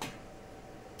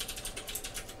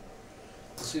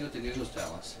 Let's see what the Googles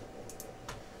tell us.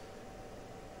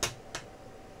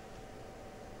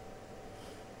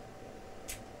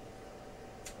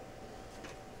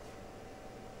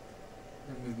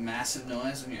 Remove massive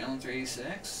noise on your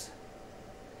LM386.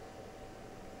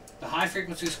 The high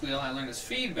frequency squeal I learned is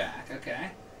feedback,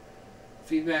 okay?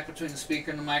 Feedback between the speaker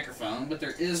and the microphone, but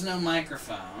there is no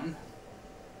microphone.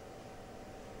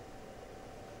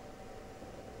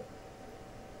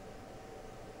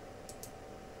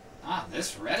 Ah,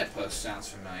 this Reddit post sounds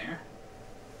familiar.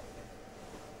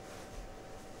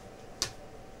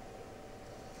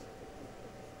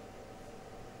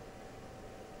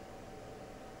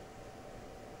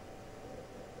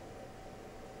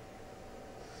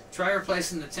 Try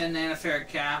replacing the 10 nanofarad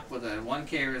cap with a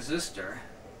 1K resistor.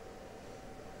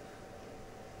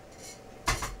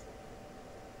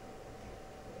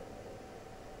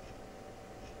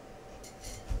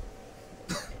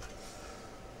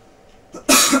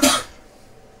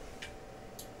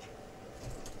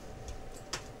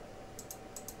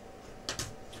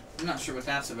 I'm not sure what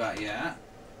that's about yet.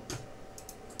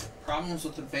 Problems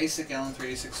with the basic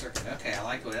LM386 circuit. Okay, I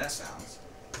like the way that sounds.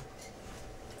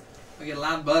 I get a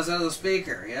loud buzz out of the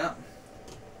speaker, yep.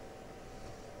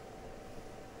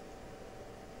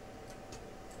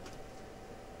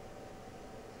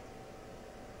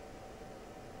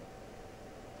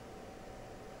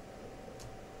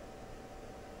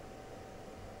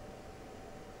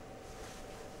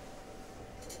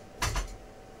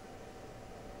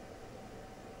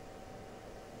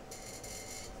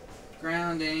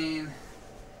 Grounding.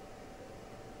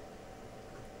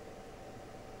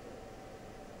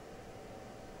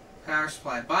 Power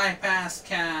supply bypass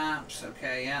caps.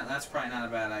 Okay, yeah, that's probably not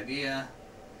a bad idea.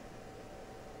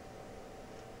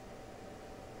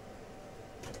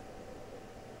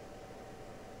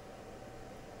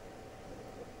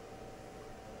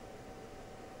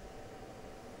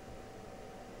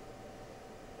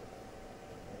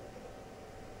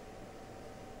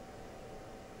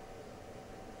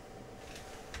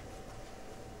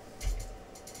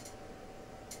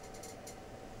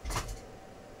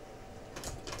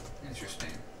 Interesting.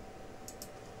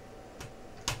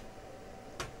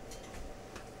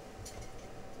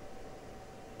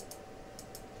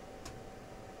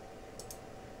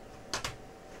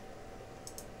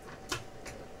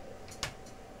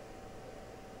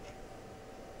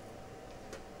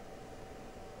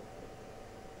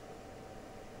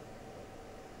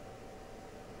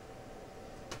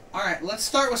 Alright, let's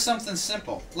start with something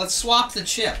simple. Let's swap the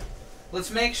chip.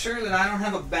 Let's make sure that I don't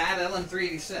have a bad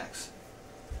LM386.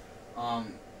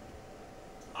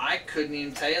 I couldn't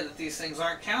even tell you that these things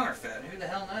aren't counterfeit. Who the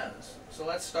hell knows? So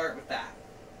let's start with that.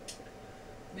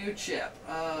 New chip.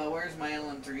 Where's my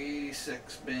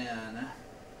LM386 been?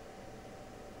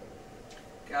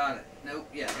 Got it. Nope.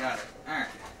 Yeah, got it. Alright.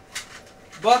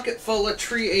 Bucket full of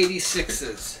Tree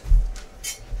 86s.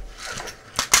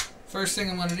 First thing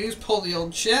I'm going to do is pull the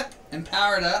old chip and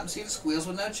power it up and see if it squeals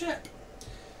with no chip.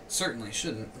 Certainly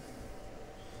shouldn't.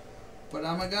 But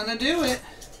I'm going to do it.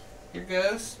 Here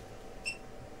goes.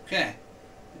 Okay.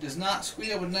 It does not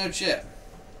squeal with no chip.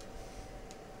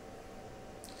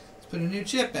 Let's put a new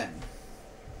chip in.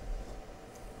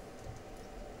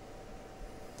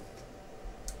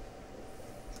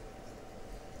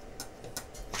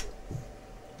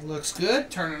 Looks good.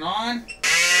 Turn it on.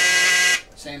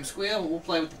 Same squeal. We'll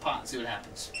play with the pot and see what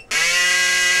happens.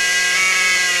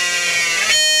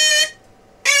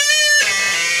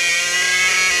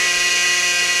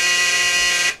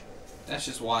 That's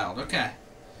just wild. Okay.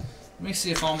 Let me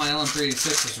see if all my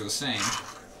LM386s are the same.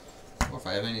 Or if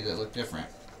I have any that look different.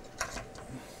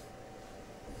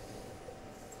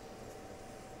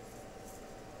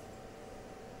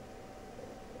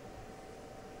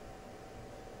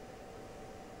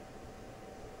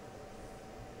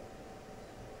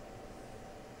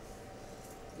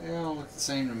 They all look the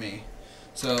same to me.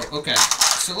 So, okay.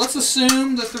 So let's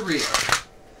assume that they're real.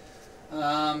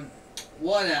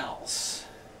 What else?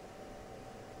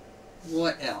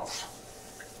 What else?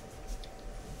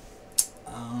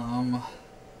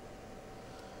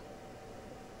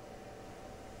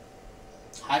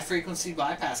 High frequency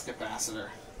bypass capacitor.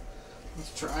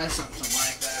 Let's try something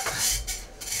like that.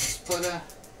 Let's put a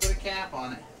cap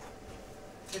on it.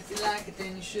 If you like it,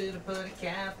 then you should have put a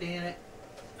cap in it.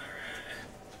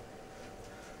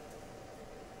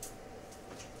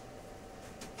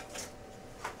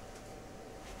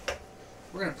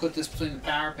 we're going to put this between the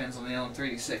power pins on the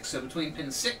LM386. So between pin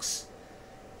 6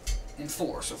 and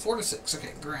 4. So 4 to 6.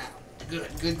 Okay, ground. Good,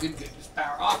 good, good, good. Just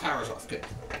power off, power's off. Good.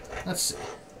 Let's see.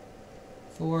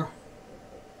 4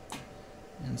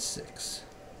 and 6.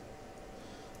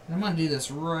 And I'm going to do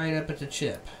this right up at the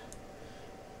chip.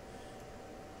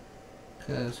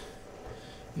 Because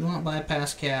you want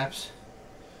bypass caps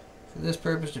for this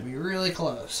purpose to be really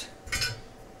close.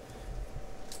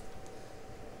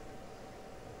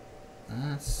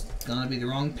 That's gonna be the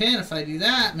wrong pin if I do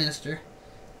that, mister.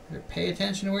 Better pay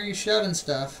attention to where you're shoving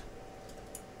stuff.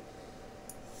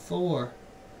 4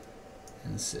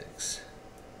 and 6.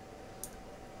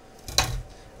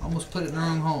 Almost put it in the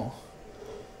wrong hole.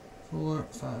 4,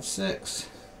 5, 6.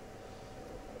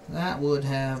 That would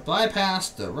have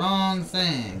bypassed the wrong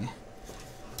thing.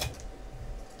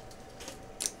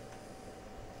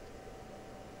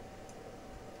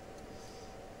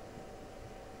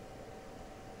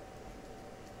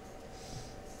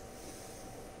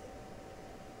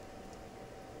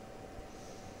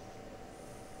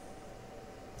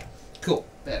 Cool.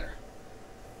 Better.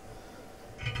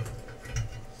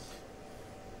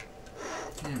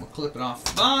 And we'll clip it off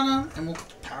the bottom and we'll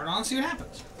power it on and see what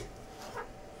happens.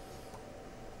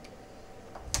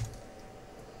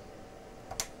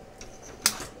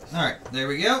 Alright, there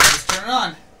we go. Let's turn it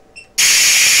on. Wow!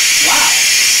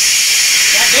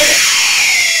 That did it!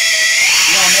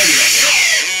 Well, maybe that did it.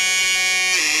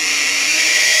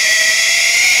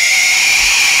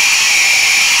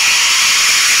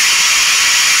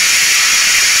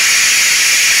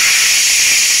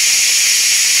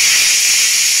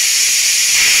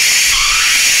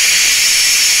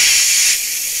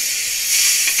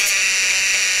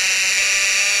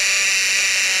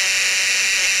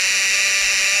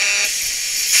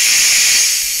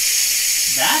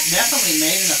 That definitely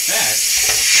made an effect.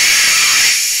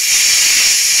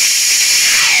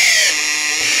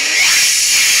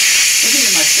 Looking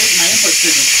at my input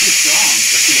signal's too strong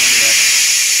for feeling that.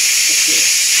 Let's see.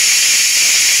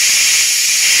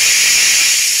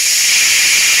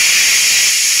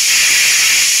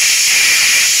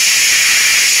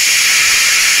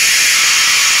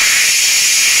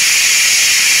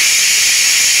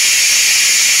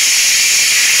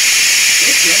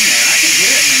 It's in there. I can hear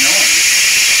it in the noise.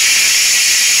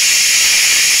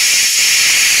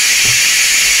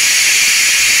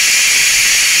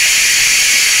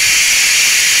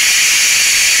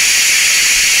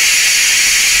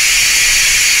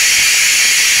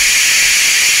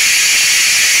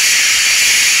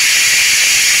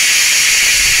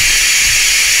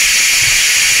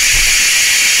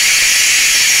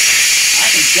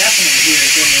 Definitely hear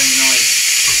it in the noise.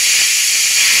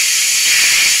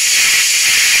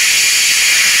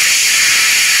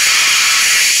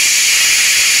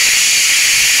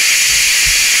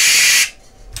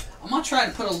 I'm going to try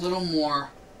to put a little more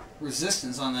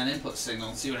resistance on that input signal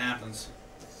and see what happens.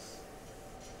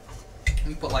 Let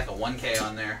me put like a 1K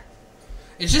on there.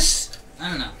 It's just, I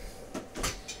don't know.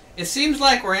 It seems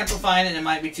like we're amplifying it and it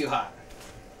might be too hot.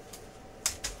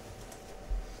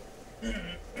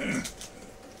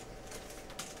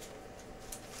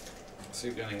 See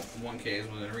if any 1K is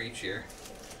within reach here.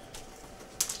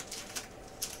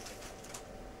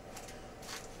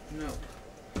 Nope.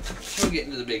 We'll get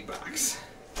into the big box.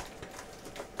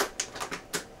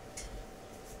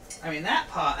 I mean, that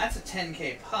pot, that's a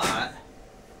 10K pot.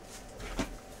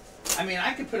 I mean,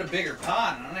 I could put a bigger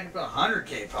pot on it. I could put a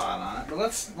 100K pot on it. But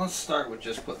let's start with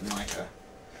just putting like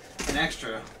an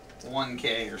extra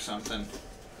 1K or something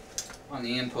on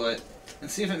the input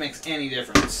and see if it makes any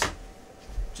difference.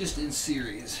 Just in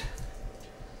series.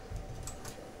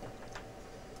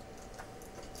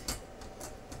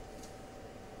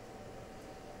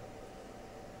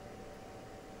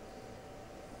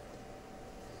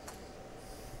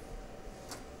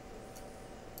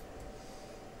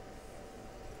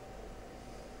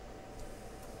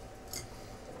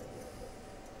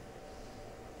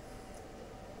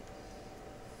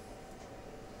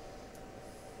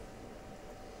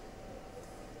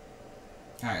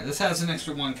 Alright, this has an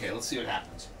extra 1K. Let's see what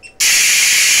happens.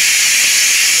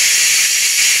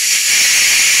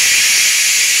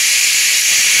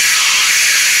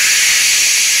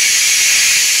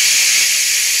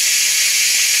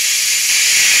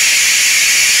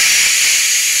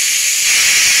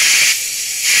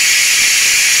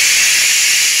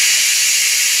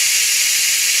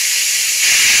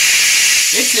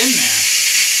 It's in there.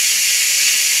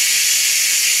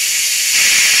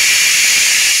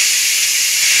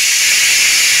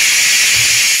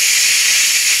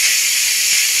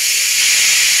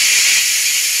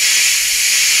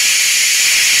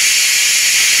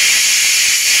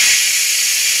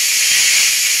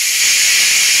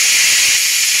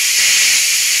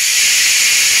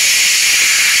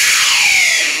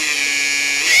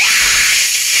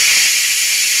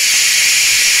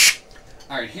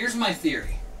 here's my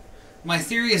theory. My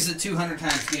theory is that 200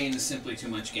 times gain is simply too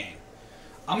much gain.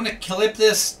 I'm going to clip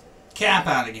this cap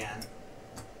out again,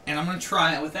 and I'm going to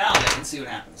try it without it and see what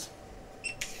happens.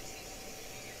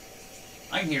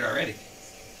 I can hear it already.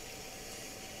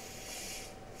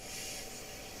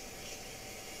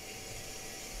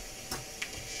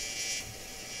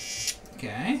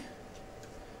 Okay.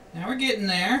 Now we're getting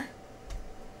there.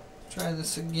 Try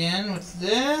this again with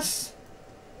this.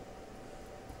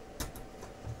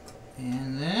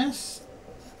 And this.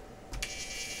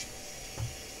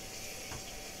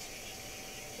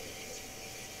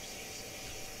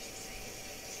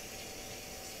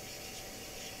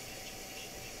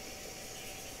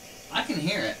 I can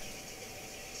hear it.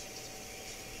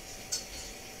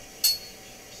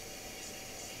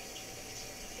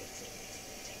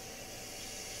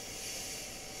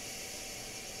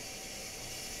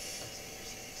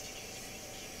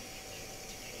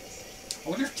 I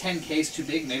wonder if 10K is too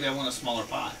big. Maybe I want a smaller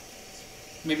pot.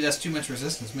 Maybe that's too much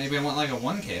resistance. Maybe I want like a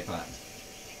 1K pot.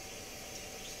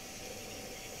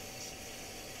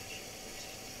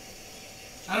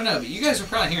 I don't know, but you guys are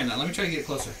probably hearing that. Let me try to get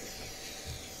closer.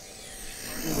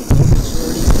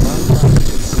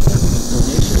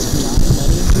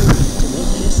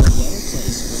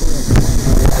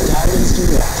 Diamonds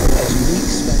Direct, as unique,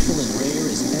 special, and rare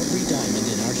as every diamond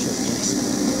in our showcase.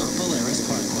 Polaris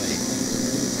Parkway.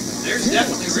 There's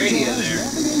definitely radio there.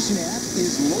 Navigation app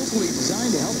is locally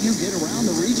designed to help you get around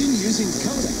the region using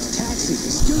Kodak, taxi,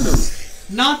 scooters.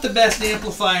 Not the best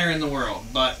amplifier in the world,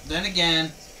 but then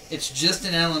again, it's just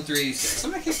an LM386.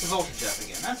 I'm going to kick the voltage up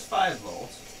again. That's 5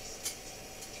 volts.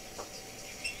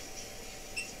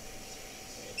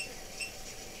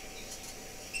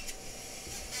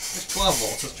 There's 12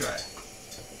 volts. Let's try it.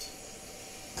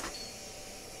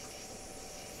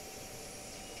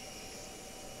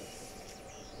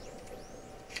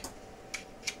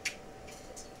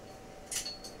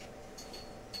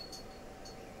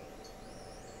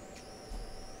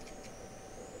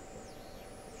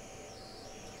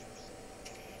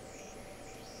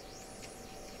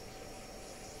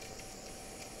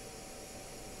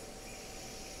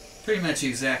 Pretty much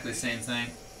exactly the same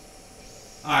thing.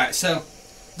 Alright, so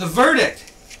the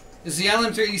verdict is the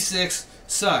LM386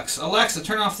 sucks. Alexa,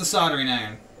 turn off the soldering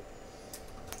iron.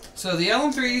 So the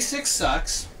LM386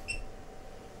 sucks.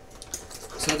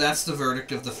 So that's the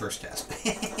verdict of the first test.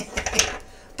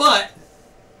 But,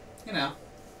 you know,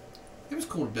 it was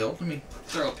cool to build. Let me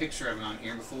throw a picture of it on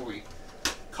here before we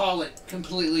call it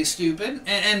completely stupid.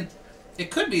 And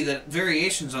it could be that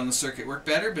variations on the circuit work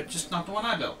better, but just not the one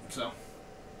I built. So,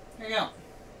 there you go.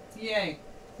 Yay.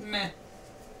 Meh.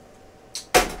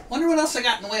 Wonder what else I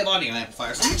got in the way of audio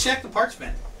amplifiers. Let me check the parts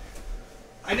bin.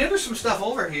 I know there's some stuff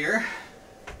over here.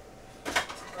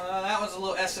 That was a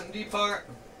little SMD part.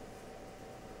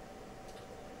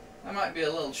 That might be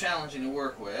a little challenging to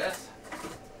work with.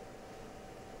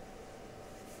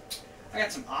 I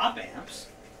got some op amps.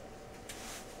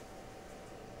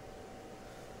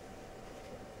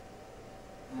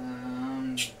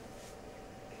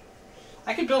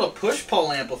 I could build a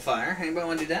push-pull amplifier. Anybody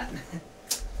want to do that?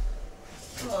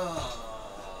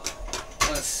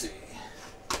 Let's see.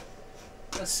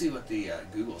 Let's see what the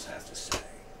Googles have to say.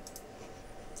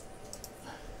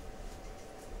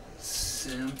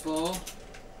 Simple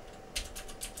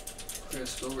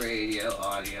crystal radio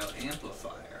audio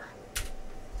amplifier.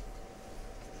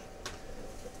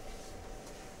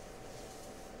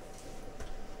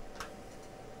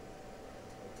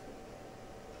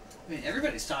 I mean,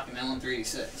 everybody's talking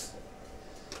LM386.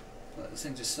 But this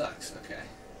thing just sucks. Okay.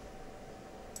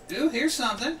 Ooh, here's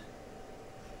something.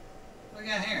 What do we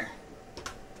got here?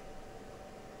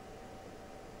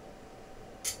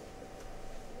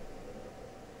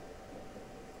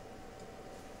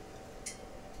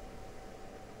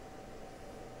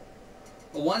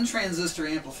 A 1 transistor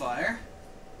amplifier.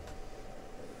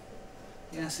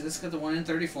 Yeah, see, this got the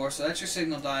 1N34, so that's your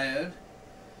signal diode.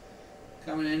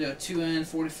 Coming into a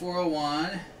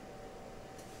 2N4401.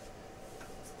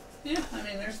 Yeah, I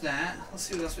mean, there's that. Let's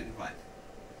see what else we can find.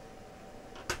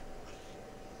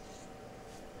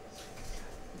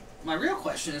 My real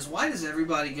question is, why does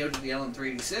everybody go to the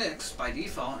LM386 by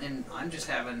default, and I'm just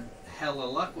having hella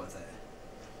luck with it?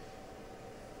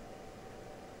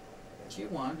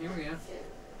 Q1, here we go.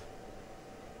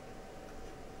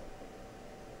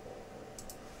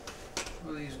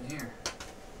 What are they using here?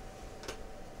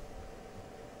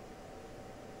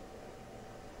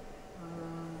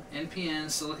 NPN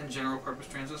silicon general purpose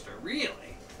transistor.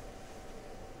 Really?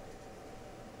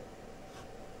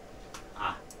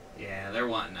 Ah, yeah, they're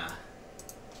wanting a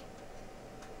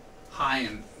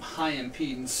high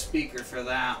impedance speaker for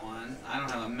that one. I don't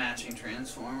have a matching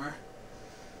transformer.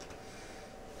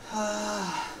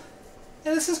 Yeah,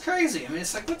 this is crazy. I mean,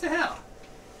 it's like, what the hell?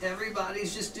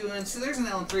 Everybody's just doing... So there's an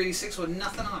LM386 with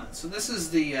nothing on it. So this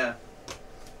is the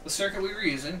circuit we were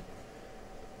using,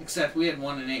 except we had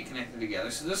 1 and 8 connected together.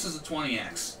 So this is a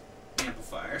 20X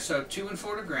amplifier. So 2 and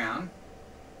 4 to ground.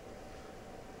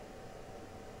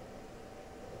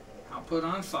 Output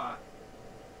on 5.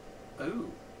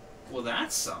 Ooh. Well,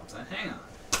 that's something. Hang on.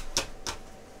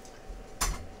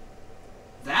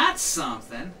 That's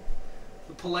something.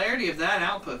 The polarity of that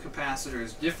output capacitor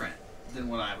is different than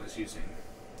what I was using.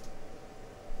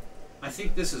 I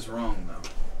think this is wrong, though.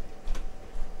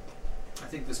 I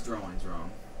think this drawing's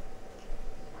wrong.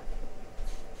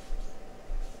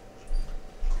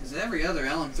 Because every other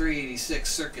LM386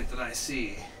 circuit that I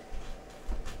see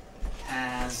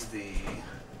has the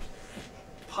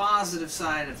positive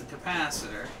side of the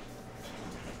capacitor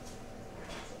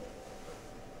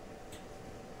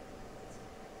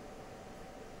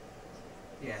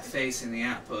facing the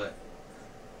output.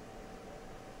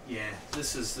 Yeah,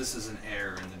 this is an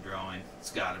error in the drawing.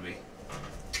 It's got to be.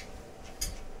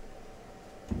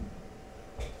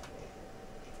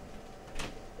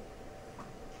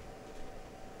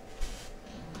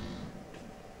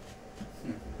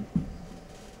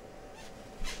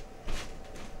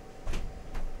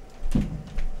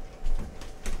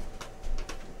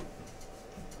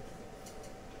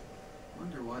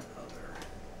 Wonder what other.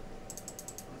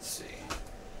 Let's see.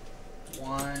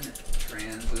 1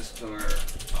 transistor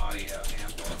audio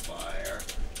amplifier,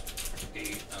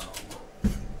 8 ohm.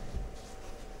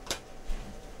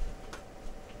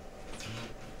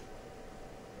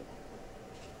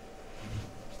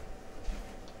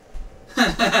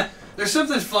 There's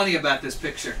something funny about this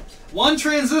picture. 1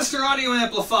 transistor audio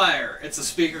amplifier. It's a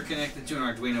speaker connected to an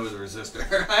Arduino with a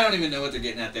resistor. I don't even know what they're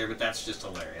getting at there, but that's just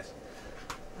hilarious.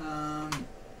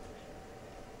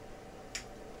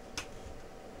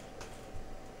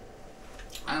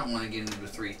 I don't want to get into the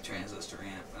 3 transistor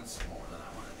amp. That's more than I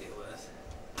want to deal with.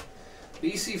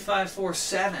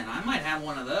 BC547. I might have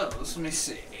one of those. Let me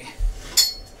see.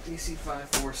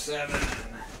 BC547.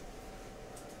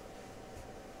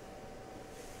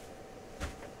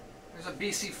 There's a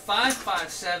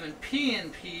BC557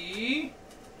 PNP.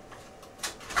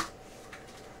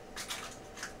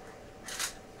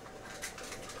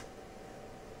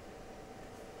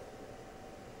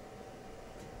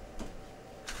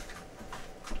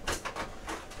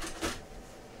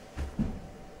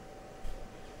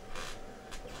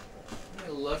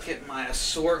 Look at my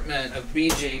assortment of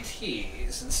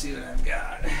BJTs and see what I've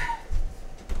got.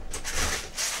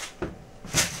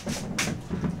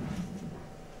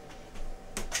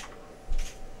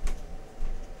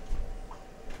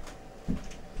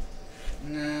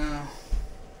 No.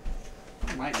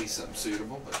 There might be something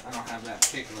suitable, but I don't have that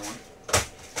particular one.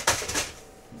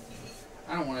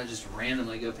 I don't want to just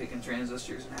randomly go picking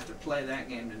transistors and have to play that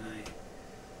game tonight.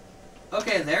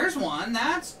 Okay, there's one.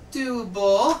 That's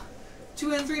doable.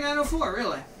 2N3904,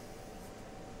 really?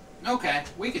 Okay,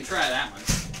 we could try that one.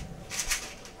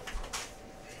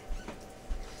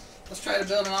 Let's try to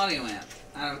build an audio amp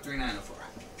out of a 3904.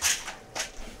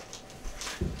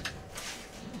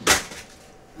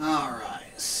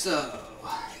 Alright, so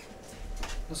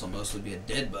this will mostly be a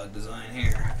dead bug design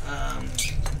here.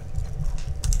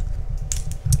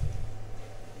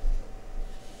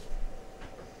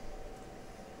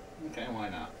 Okay, why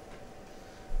not?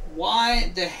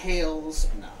 Why the hell's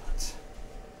not?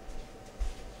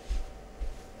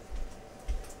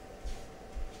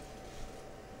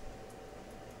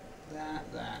 That,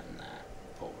 and that.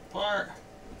 Pull apart.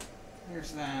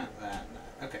 There's that, and that.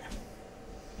 Okay.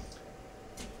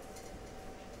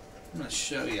 I'm going to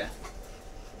show you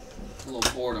the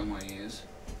little board I'm going to use.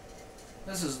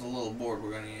 This is the little board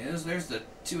we're going to use. There's the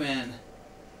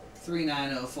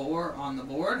 2N3904 on the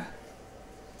board.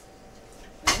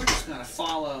 And we're just going to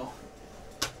follow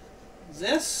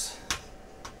this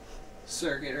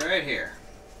circuit right here.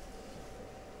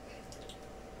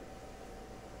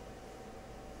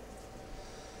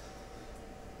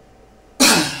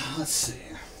 Let's see.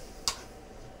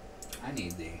 I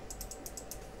need the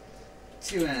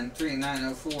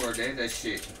 2N3904 data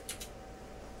sheet.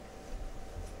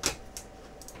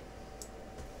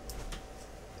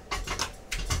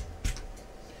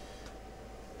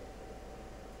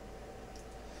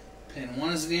 Pin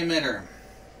 1 is the emitter.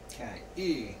 Okay,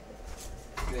 E,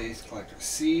 base collector.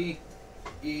 C,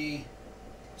 E,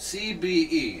 C, B,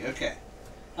 E. Okay.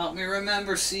 Help me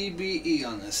remember C, B, E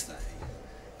on this thing.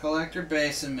 Collector,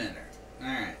 base, emitter.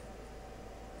 Alright.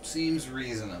 Seems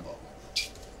reasonable.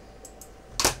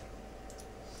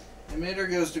 Emitter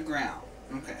goes to ground.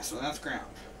 Okay, so that's ground.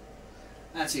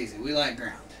 That's easy. We like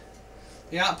ground.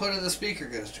 The output of the speaker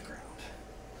goes to ground.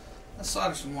 Let's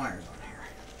solder some wires on here.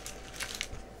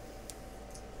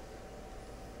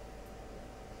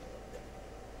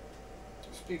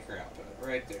 Speaker output,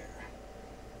 right there.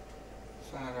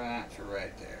 Solder that to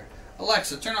right there.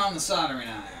 Alexa, turn on the soldering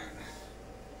iron.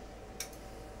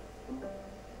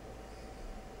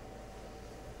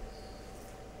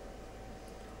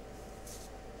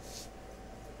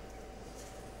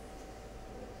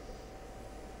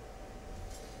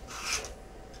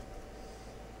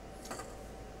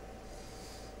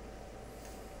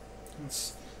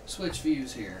 Let's switch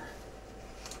views here.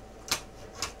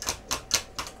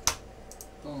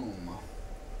 Boom.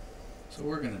 So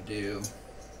we're going to do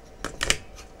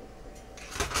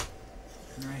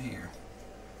right here.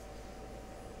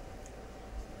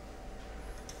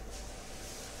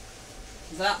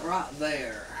 That right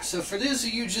there. So for those of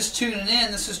you just tuning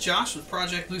in, this is Josh with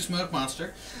Project Blue Smoke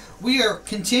Monster. We are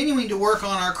continuing to work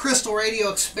on our crystal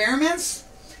radio experiments.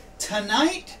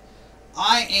 Tonight,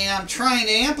 I am trying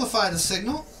to amplify the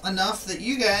signal enough that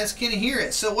you guys can hear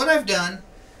it. So what I've done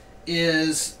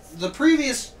is the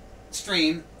previous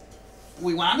stream,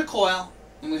 we wound a coil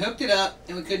and we hooked it up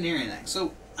and we couldn't hear anything.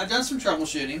 So I've done some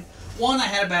troubleshooting. One, I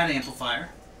had a bad amplifier,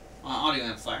 audio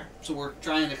amplifier. So we're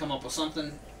trying to come up with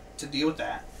something to deal with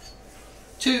that.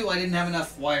 Two, I didn't have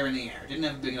enough wire in the air. Didn't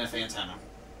have a big enough antenna.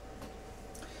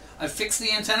 I fixed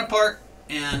the antenna part,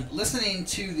 and listening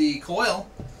to the coil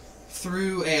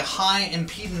through a high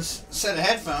impedance set of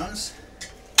headphones,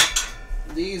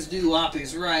 these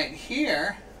doo-woppies right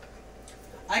here,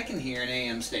 I can hear an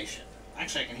AM station.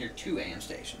 Actually, I can hear 2 AM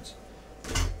stations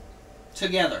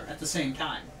together at the same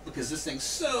time because this thing's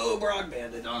so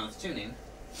broadbanded on its tuning.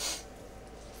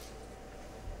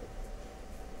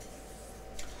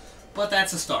 But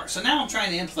that's a start. So now I'm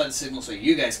trying to amplify the signal so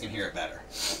you guys can hear it better.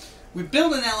 We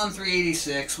built an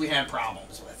LM386, we had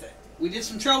problems with it. We did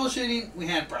some troubleshooting, we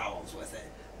had problems with it.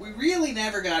 We really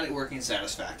never got it working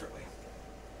satisfactorily.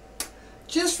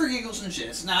 Just for giggles and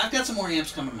shits. Now I've got some more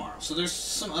amps coming tomorrow, so there's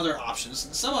some other options.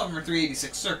 Some of them are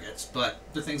 386 circuits, but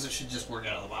the things that should just work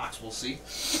out of the box, we'll see.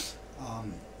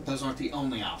 Those aren't the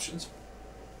only options.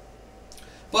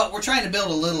 But we're trying to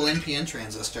build a little NPN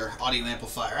transistor audio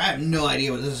amplifier. I have no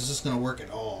idea whether this is going to work at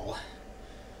all.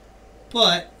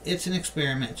 But it's an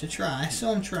experiment to try,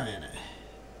 so I'm trying it.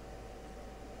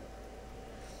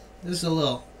 This is a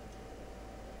little...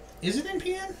 Is it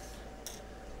NPN?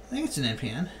 I think it's an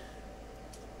NPN.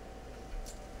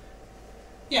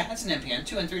 Yeah, that's an NPN,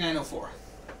 2N3904.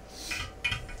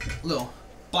 Little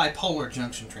bipolar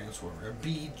junction transformer, a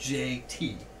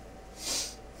BJT.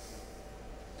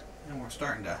 And we're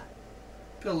starting to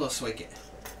build a little sway kit.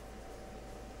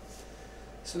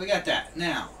 So we got that.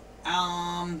 Now,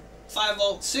 5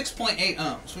 volt, 6.8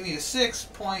 ohms. We need a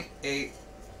 6.8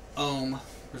 ohm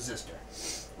resistor.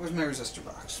 Where's my resistor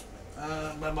box?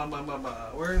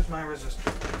 Where's my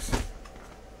resistor box?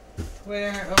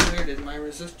 Where did my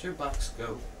resistor box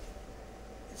go?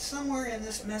 It's somewhere in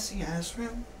this messy ass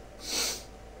room.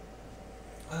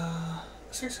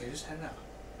 Seriously, I just had it out.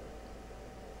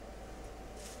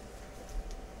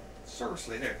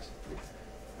 Seriously, there it is.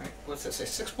 Alright, what's that say?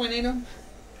 6.8 ohm?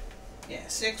 Yeah,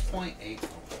 6.8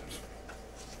 ohms.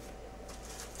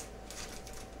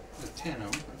 The 10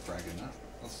 ohm, that's probably good enough.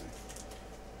 Let's see.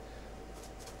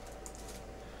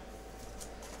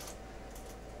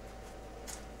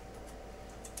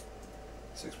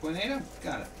 .8 ohm,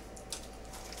 got it.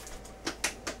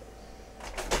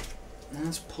 And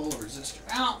let's pull the resistor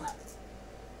out,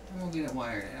 and we'll get it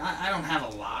wired in. I don't have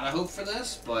a lot of hope for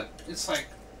this, but it's like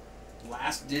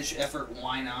last ditch effort,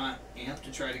 why not, amp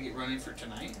to try to get running for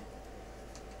tonight.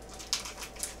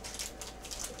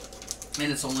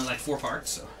 And it's only like 4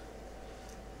 parts, so.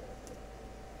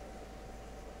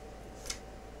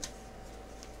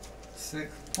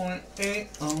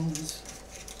 .8 ohms.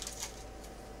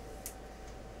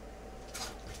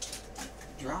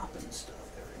 Dropping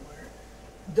stuff everywhere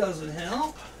doesn't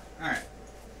help. Alright.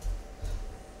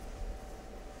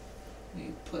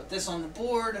 We put this on the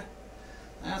board.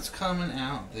 That's coming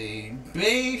out the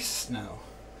base, no,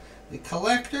 the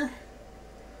collector,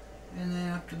 and then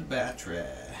up to the battery.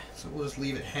 So we'll just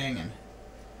leave it hanging.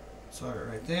 Solder it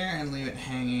right there and leave it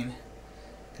hanging,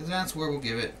 because that's where we'll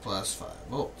give it plus 5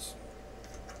 volts.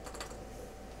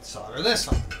 Solder this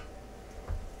on.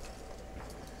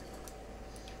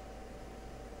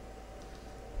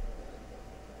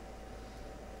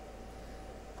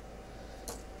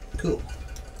 Cool.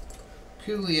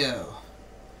 Coolio.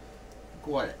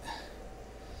 Got it.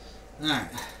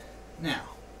 Alright. Now,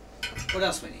 what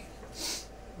else we need?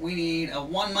 we need a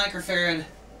 1 microfarad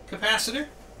capacitor,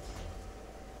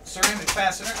 ceramic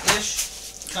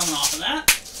capacitor-ish, coming off of that.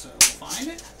 So we'll find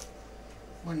it.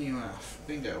 1 UF,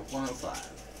 bingo,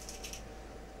 105.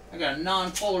 I got a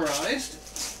non-polarized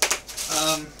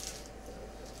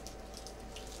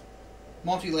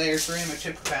multi-layer ceramic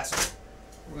chip capacitor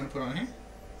we're going to put on here.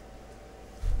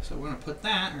 So we're going to put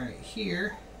that right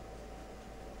here,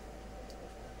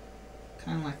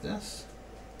 kind of like this.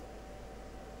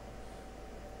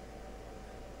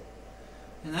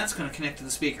 And that's going to connect to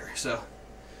the speaker. So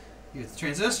you have the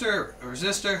transistor, a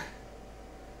resistor,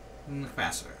 and the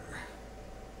capacitor.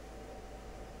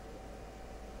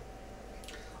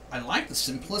 I like the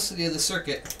simplicity of the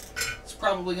circuit. It's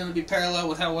probably going to be parallel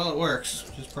with how well it works,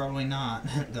 which is probably not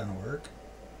going to work.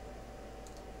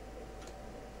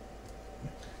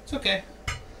 It's okay.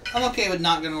 I'm okay with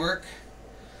not going to work.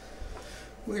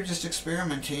 We're just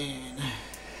experimenting.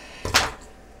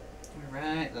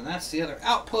 Alright, then that's the other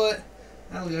output.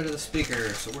 That'll go to the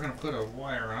speaker. So we're going to put a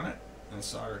wire on it and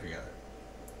solder it together.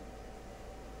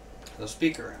 The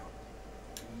speaker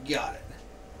out. Got it.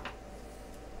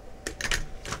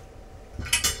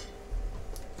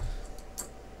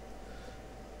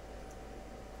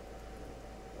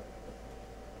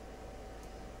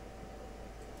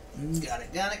 Got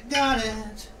it, got it, got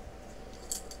it.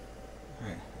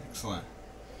 Alright, excellent.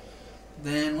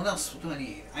 Then what else do I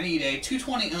need? I need a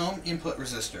 220 ohm input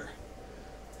resistor.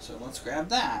 So let's grab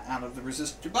that out of the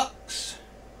resistor box.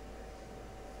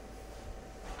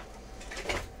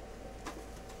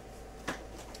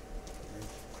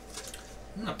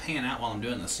 I'm going to pan out while I'm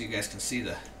doing this so you guys can see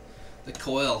the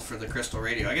coil for the crystal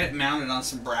radio. I got it mounted on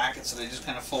some brackets that I just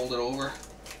kind of folded over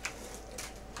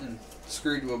and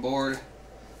screwed to a board.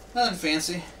 Nothing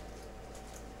fancy,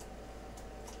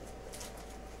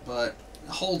 but it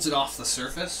holds it off the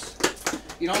surface.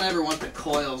 You don't ever want the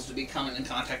coils to be coming in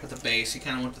contact with the base. You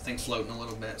kind of want the thing floating a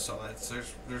little bit, so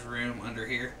there's room under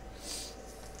here.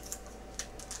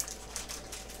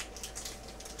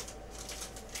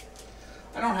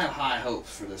 I don't have high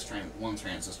hopes for this one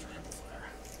transistor amplifier.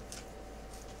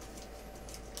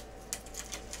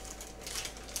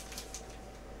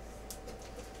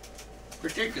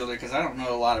 Particularly because I don't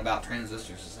know a lot about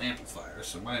transistors as amplifiers,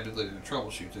 so my ability to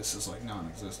troubleshoot this is like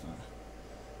non-existent.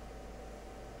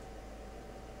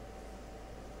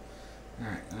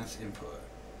 Alright, that's input.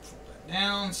 Fold that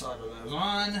down, solder those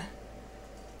on.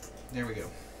 There we go.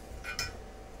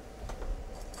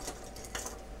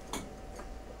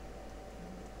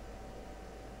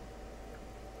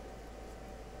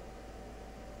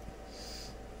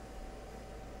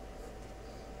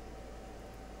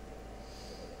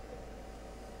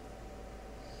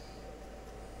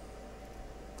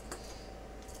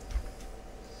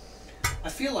 I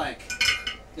feel like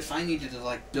if I needed to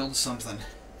like build something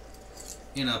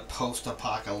in a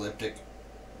post-apocalyptic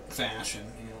fashion,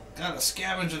 you know, gotta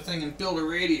scavenge a thing and build a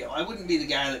radio, I wouldn't be the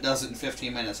guy that does it in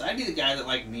 15 minutes. I'd be the guy that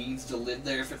like needs to live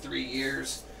there for 3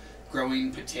 years,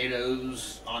 growing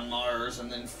potatoes on Mars,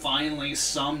 and then finally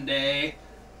someday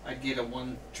I'd get a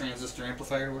 1 transistor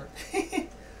amplifier to work.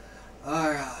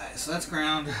 Alright, so that's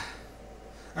ground.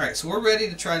 Alright, so we're ready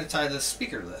to try to tie this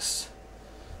speaker to this.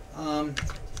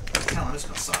 Hell, I'm just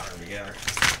going to solder them together.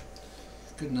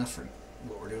 Good enough for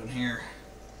what we're doing here.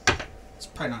 It's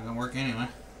probably not going to work anyway.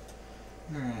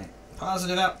 Alright,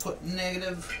 positive output,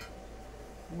 negative.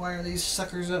 Wire these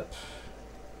suckers up.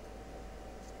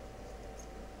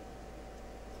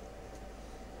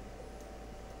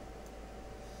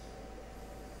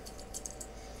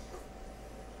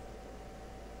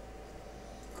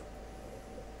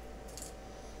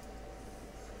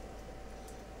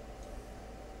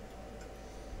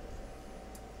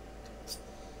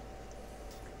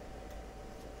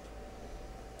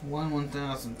 One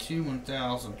 1000, 2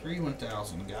 1000, 3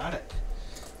 1000. Got it.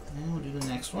 And we'll do the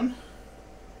next one.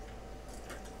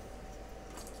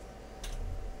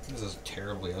 This is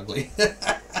terribly ugly.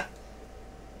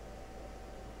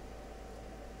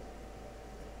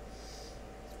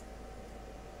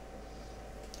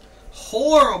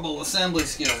 Horrible assembly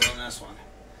skills on this one.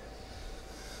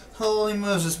 Holy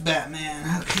Moses,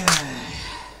 Batman. Okay.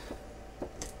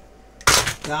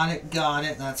 Got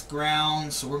it. That's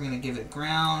ground, so we're going to give it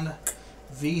ground.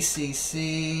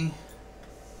 VCC.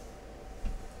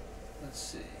 Let's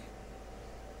see.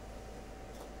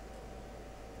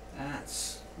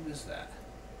 What is that?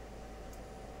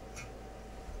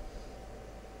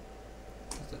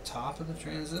 At the top of the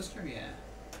transistor? Yeah.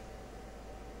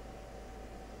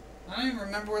 I don't even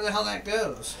remember where the hell that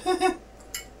goes.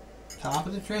 Top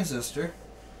of the transistor.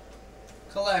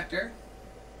 Collector.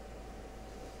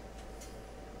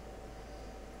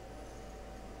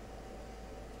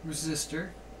 resistor.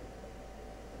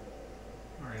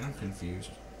 Alright, I'm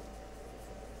confused.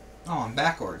 Oh, I'm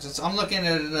backwards. I'm looking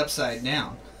at it upside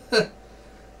down.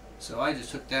 So I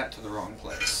just took that to the wrong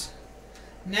place.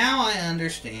 Now I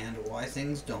understand why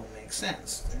things don't make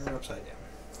sense. They're upside down.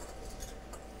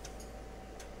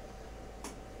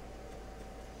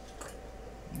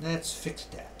 Let's fix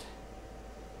that.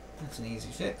 That's an easy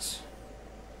fix.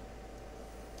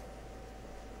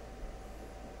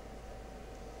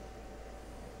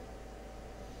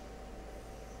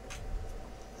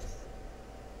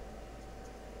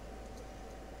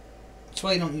 That's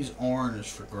why you don't use orange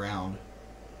for ground.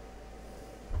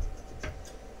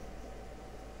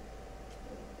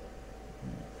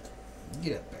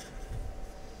 Get up there.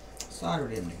 Solder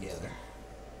them together.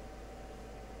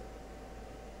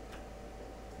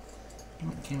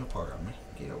 Oh, it came apart on me.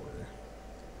 Get over there.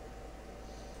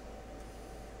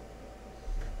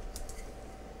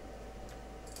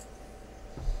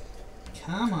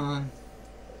 Come on.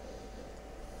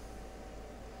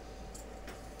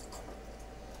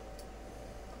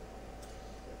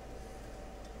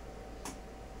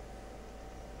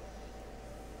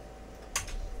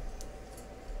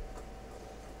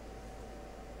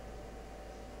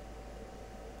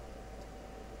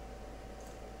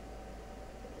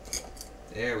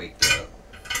 There we go.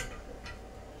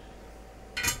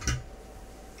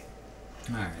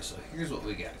 Alright, so here's what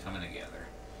we got coming together.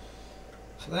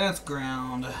 So that's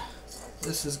ground.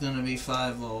 This is going to be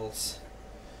 5 volts.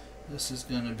 This is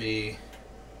going to be...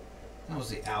 That was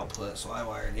the output, so I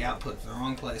wired the output to the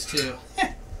wrong place too.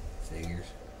 Figures.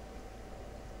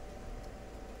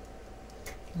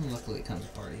 Luckily it comes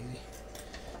apart easy.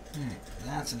 Alright,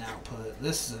 that's an output.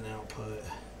 This is an output.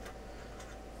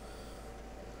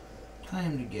 Tie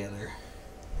them together.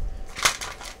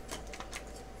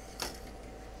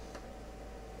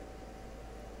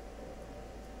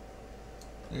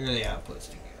 There are the outputs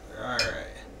together.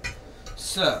 Alright.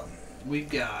 So, we've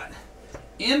got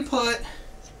input,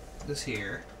 this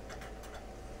here.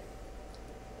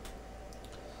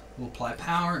 We'll apply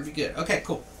power and be good. Okay,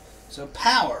 cool. So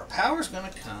power. Power's going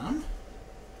to come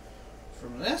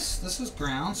from this. This is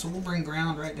ground, so we'll bring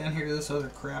ground right down here to this other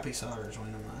crappy solder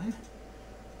joint of mine.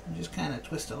 And just kind of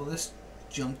twist all this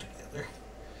junk together.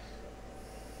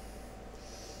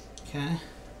 Okay.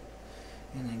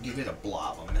 And then give it a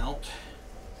blob of melt.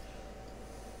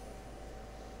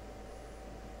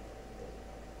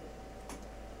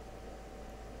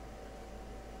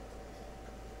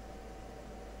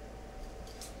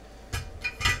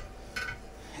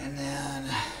 And then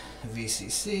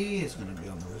VCC is going to be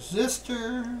on the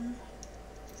resistor.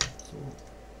 So we'll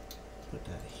put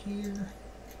that here.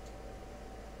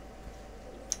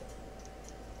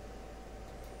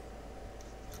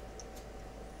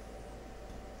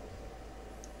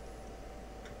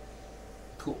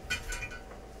 Cool.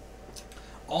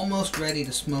 Almost ready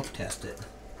to smoke test it.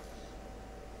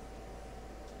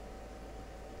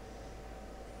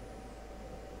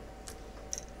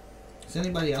 Is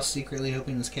anybody else secretly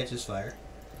hoping this catches fire?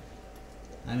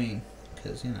 I mean,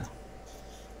 because, you know.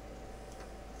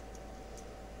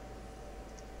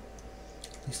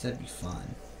 At least that'd be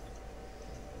fun.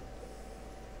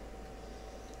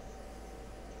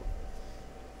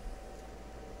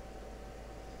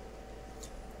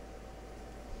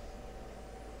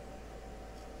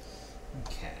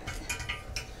 Okay.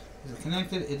 Is it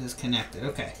connected? It is connected.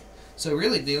 Okay. So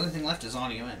really, the only thing left is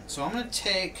audio in. So I'm going to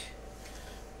take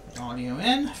audio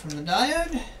in from the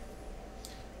diode.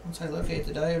 Once I locate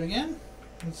the diode again,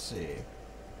 let's see.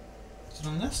 Is it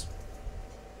on this?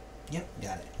 Yep,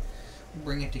 got it. We'll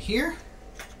bring it to here.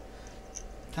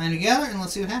 Tie them together and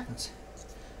let's see what happens.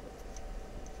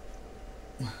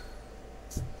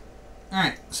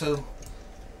 Alright, so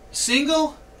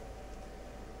single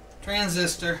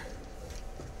transistor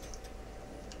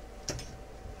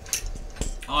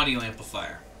audio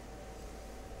amplifier.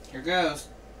 Here goes.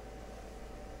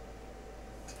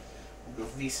 We'll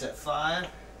go VSET 5.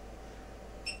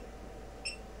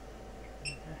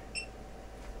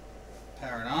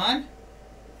 Power it on.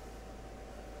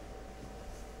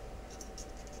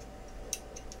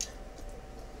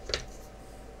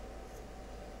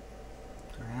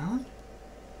 Ground.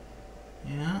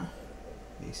 Yeah.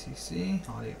 VCC.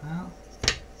 Audio out.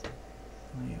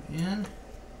 Audio in.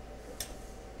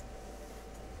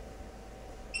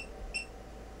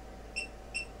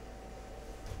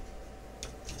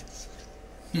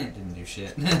 It didn't do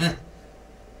shit.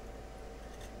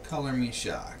 Color me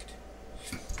shocked.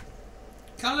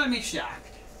 Color me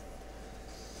shocked.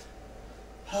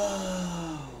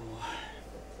 Oh.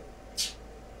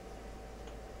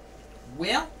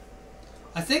 Well,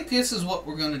 I think this is what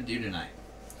we're going to do tonight.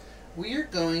 we are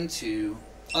going to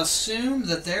assume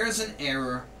that there is an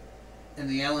error in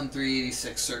the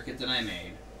LM386 circuit that I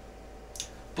made.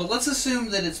 But let's assume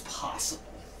that it's possible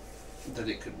that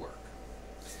it could work.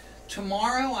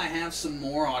 Tomorrow I have some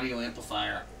more audio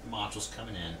amplifier modules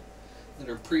coming in that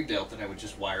are pre-built that I would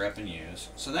just wire up and use.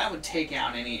 So that would take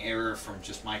out any error from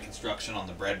just my construction on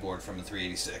the breadboard from the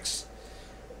 386.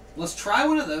 Let's try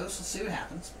one of those. Let's see what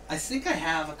happens. I think I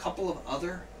have a couple of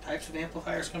other types of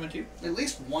amplifiers coming too. At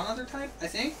least one other type, I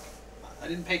think. I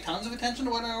didn't pay tons of attention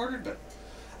to what I ordered, but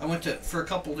I went for a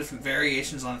couple different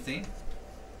variations on a theme.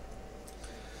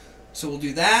 So we'll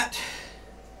do that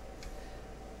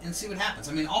and see what happens.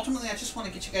 I mean, ultimately, I just want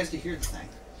to get you guys to hear the thing.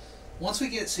 Once we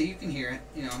get it so you can hear it,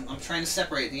 you know, I'm trying to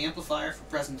separate the amplifier for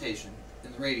presentation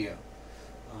and the radio.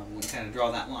 We kind of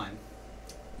draw that line.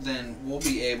 Then we'll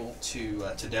be able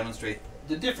to demonstrate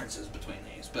the differences between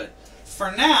these. But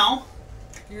for now,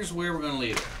 here's where we're going to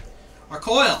leave it. Our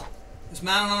coil is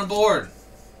mounted on a board.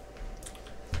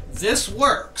 This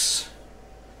works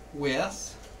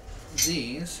with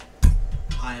these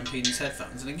IMPD's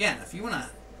headphones. And again, if you want to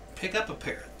pick up a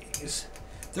pair of these,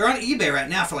 they're on eBay right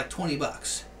now for like 20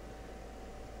 bucks.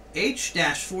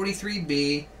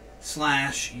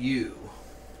 H-43B/U.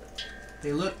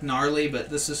 They look gnarly, but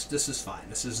this is fine.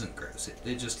 This isn't gross.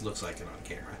 It just looks like it on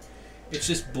camera. It's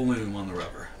just bloom on the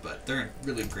rubber, but they're in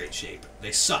really great shape.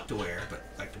 They suck to wear, but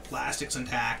like the plastic's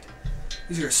intact.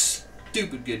 These are a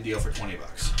stupid good deal for 20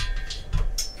 bucks.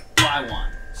 Buy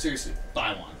one. Seriously,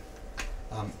 buy one.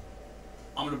 I'm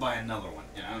gonna buy another one,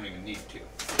 and I don't even need to.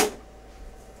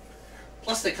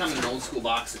 Plus, they come in an old school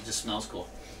box that just smells cool.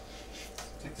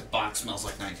 I think the box smells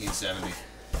like 1970.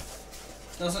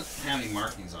 Doesn't have any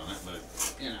markings on it, but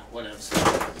you know, whatever.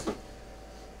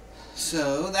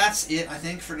 So that's it, I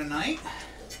think, for tonight.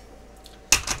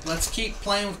 Let's keep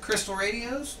playing with crystal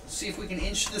radios. See if we can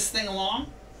inch this thing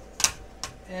along,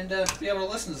 and be able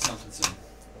to listen to something soon.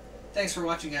 Thanks for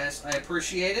watching, guys. I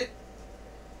appreciate it.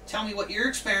 Tell me what you're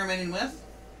experimenting with,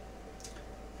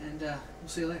 and we'll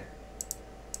see you later.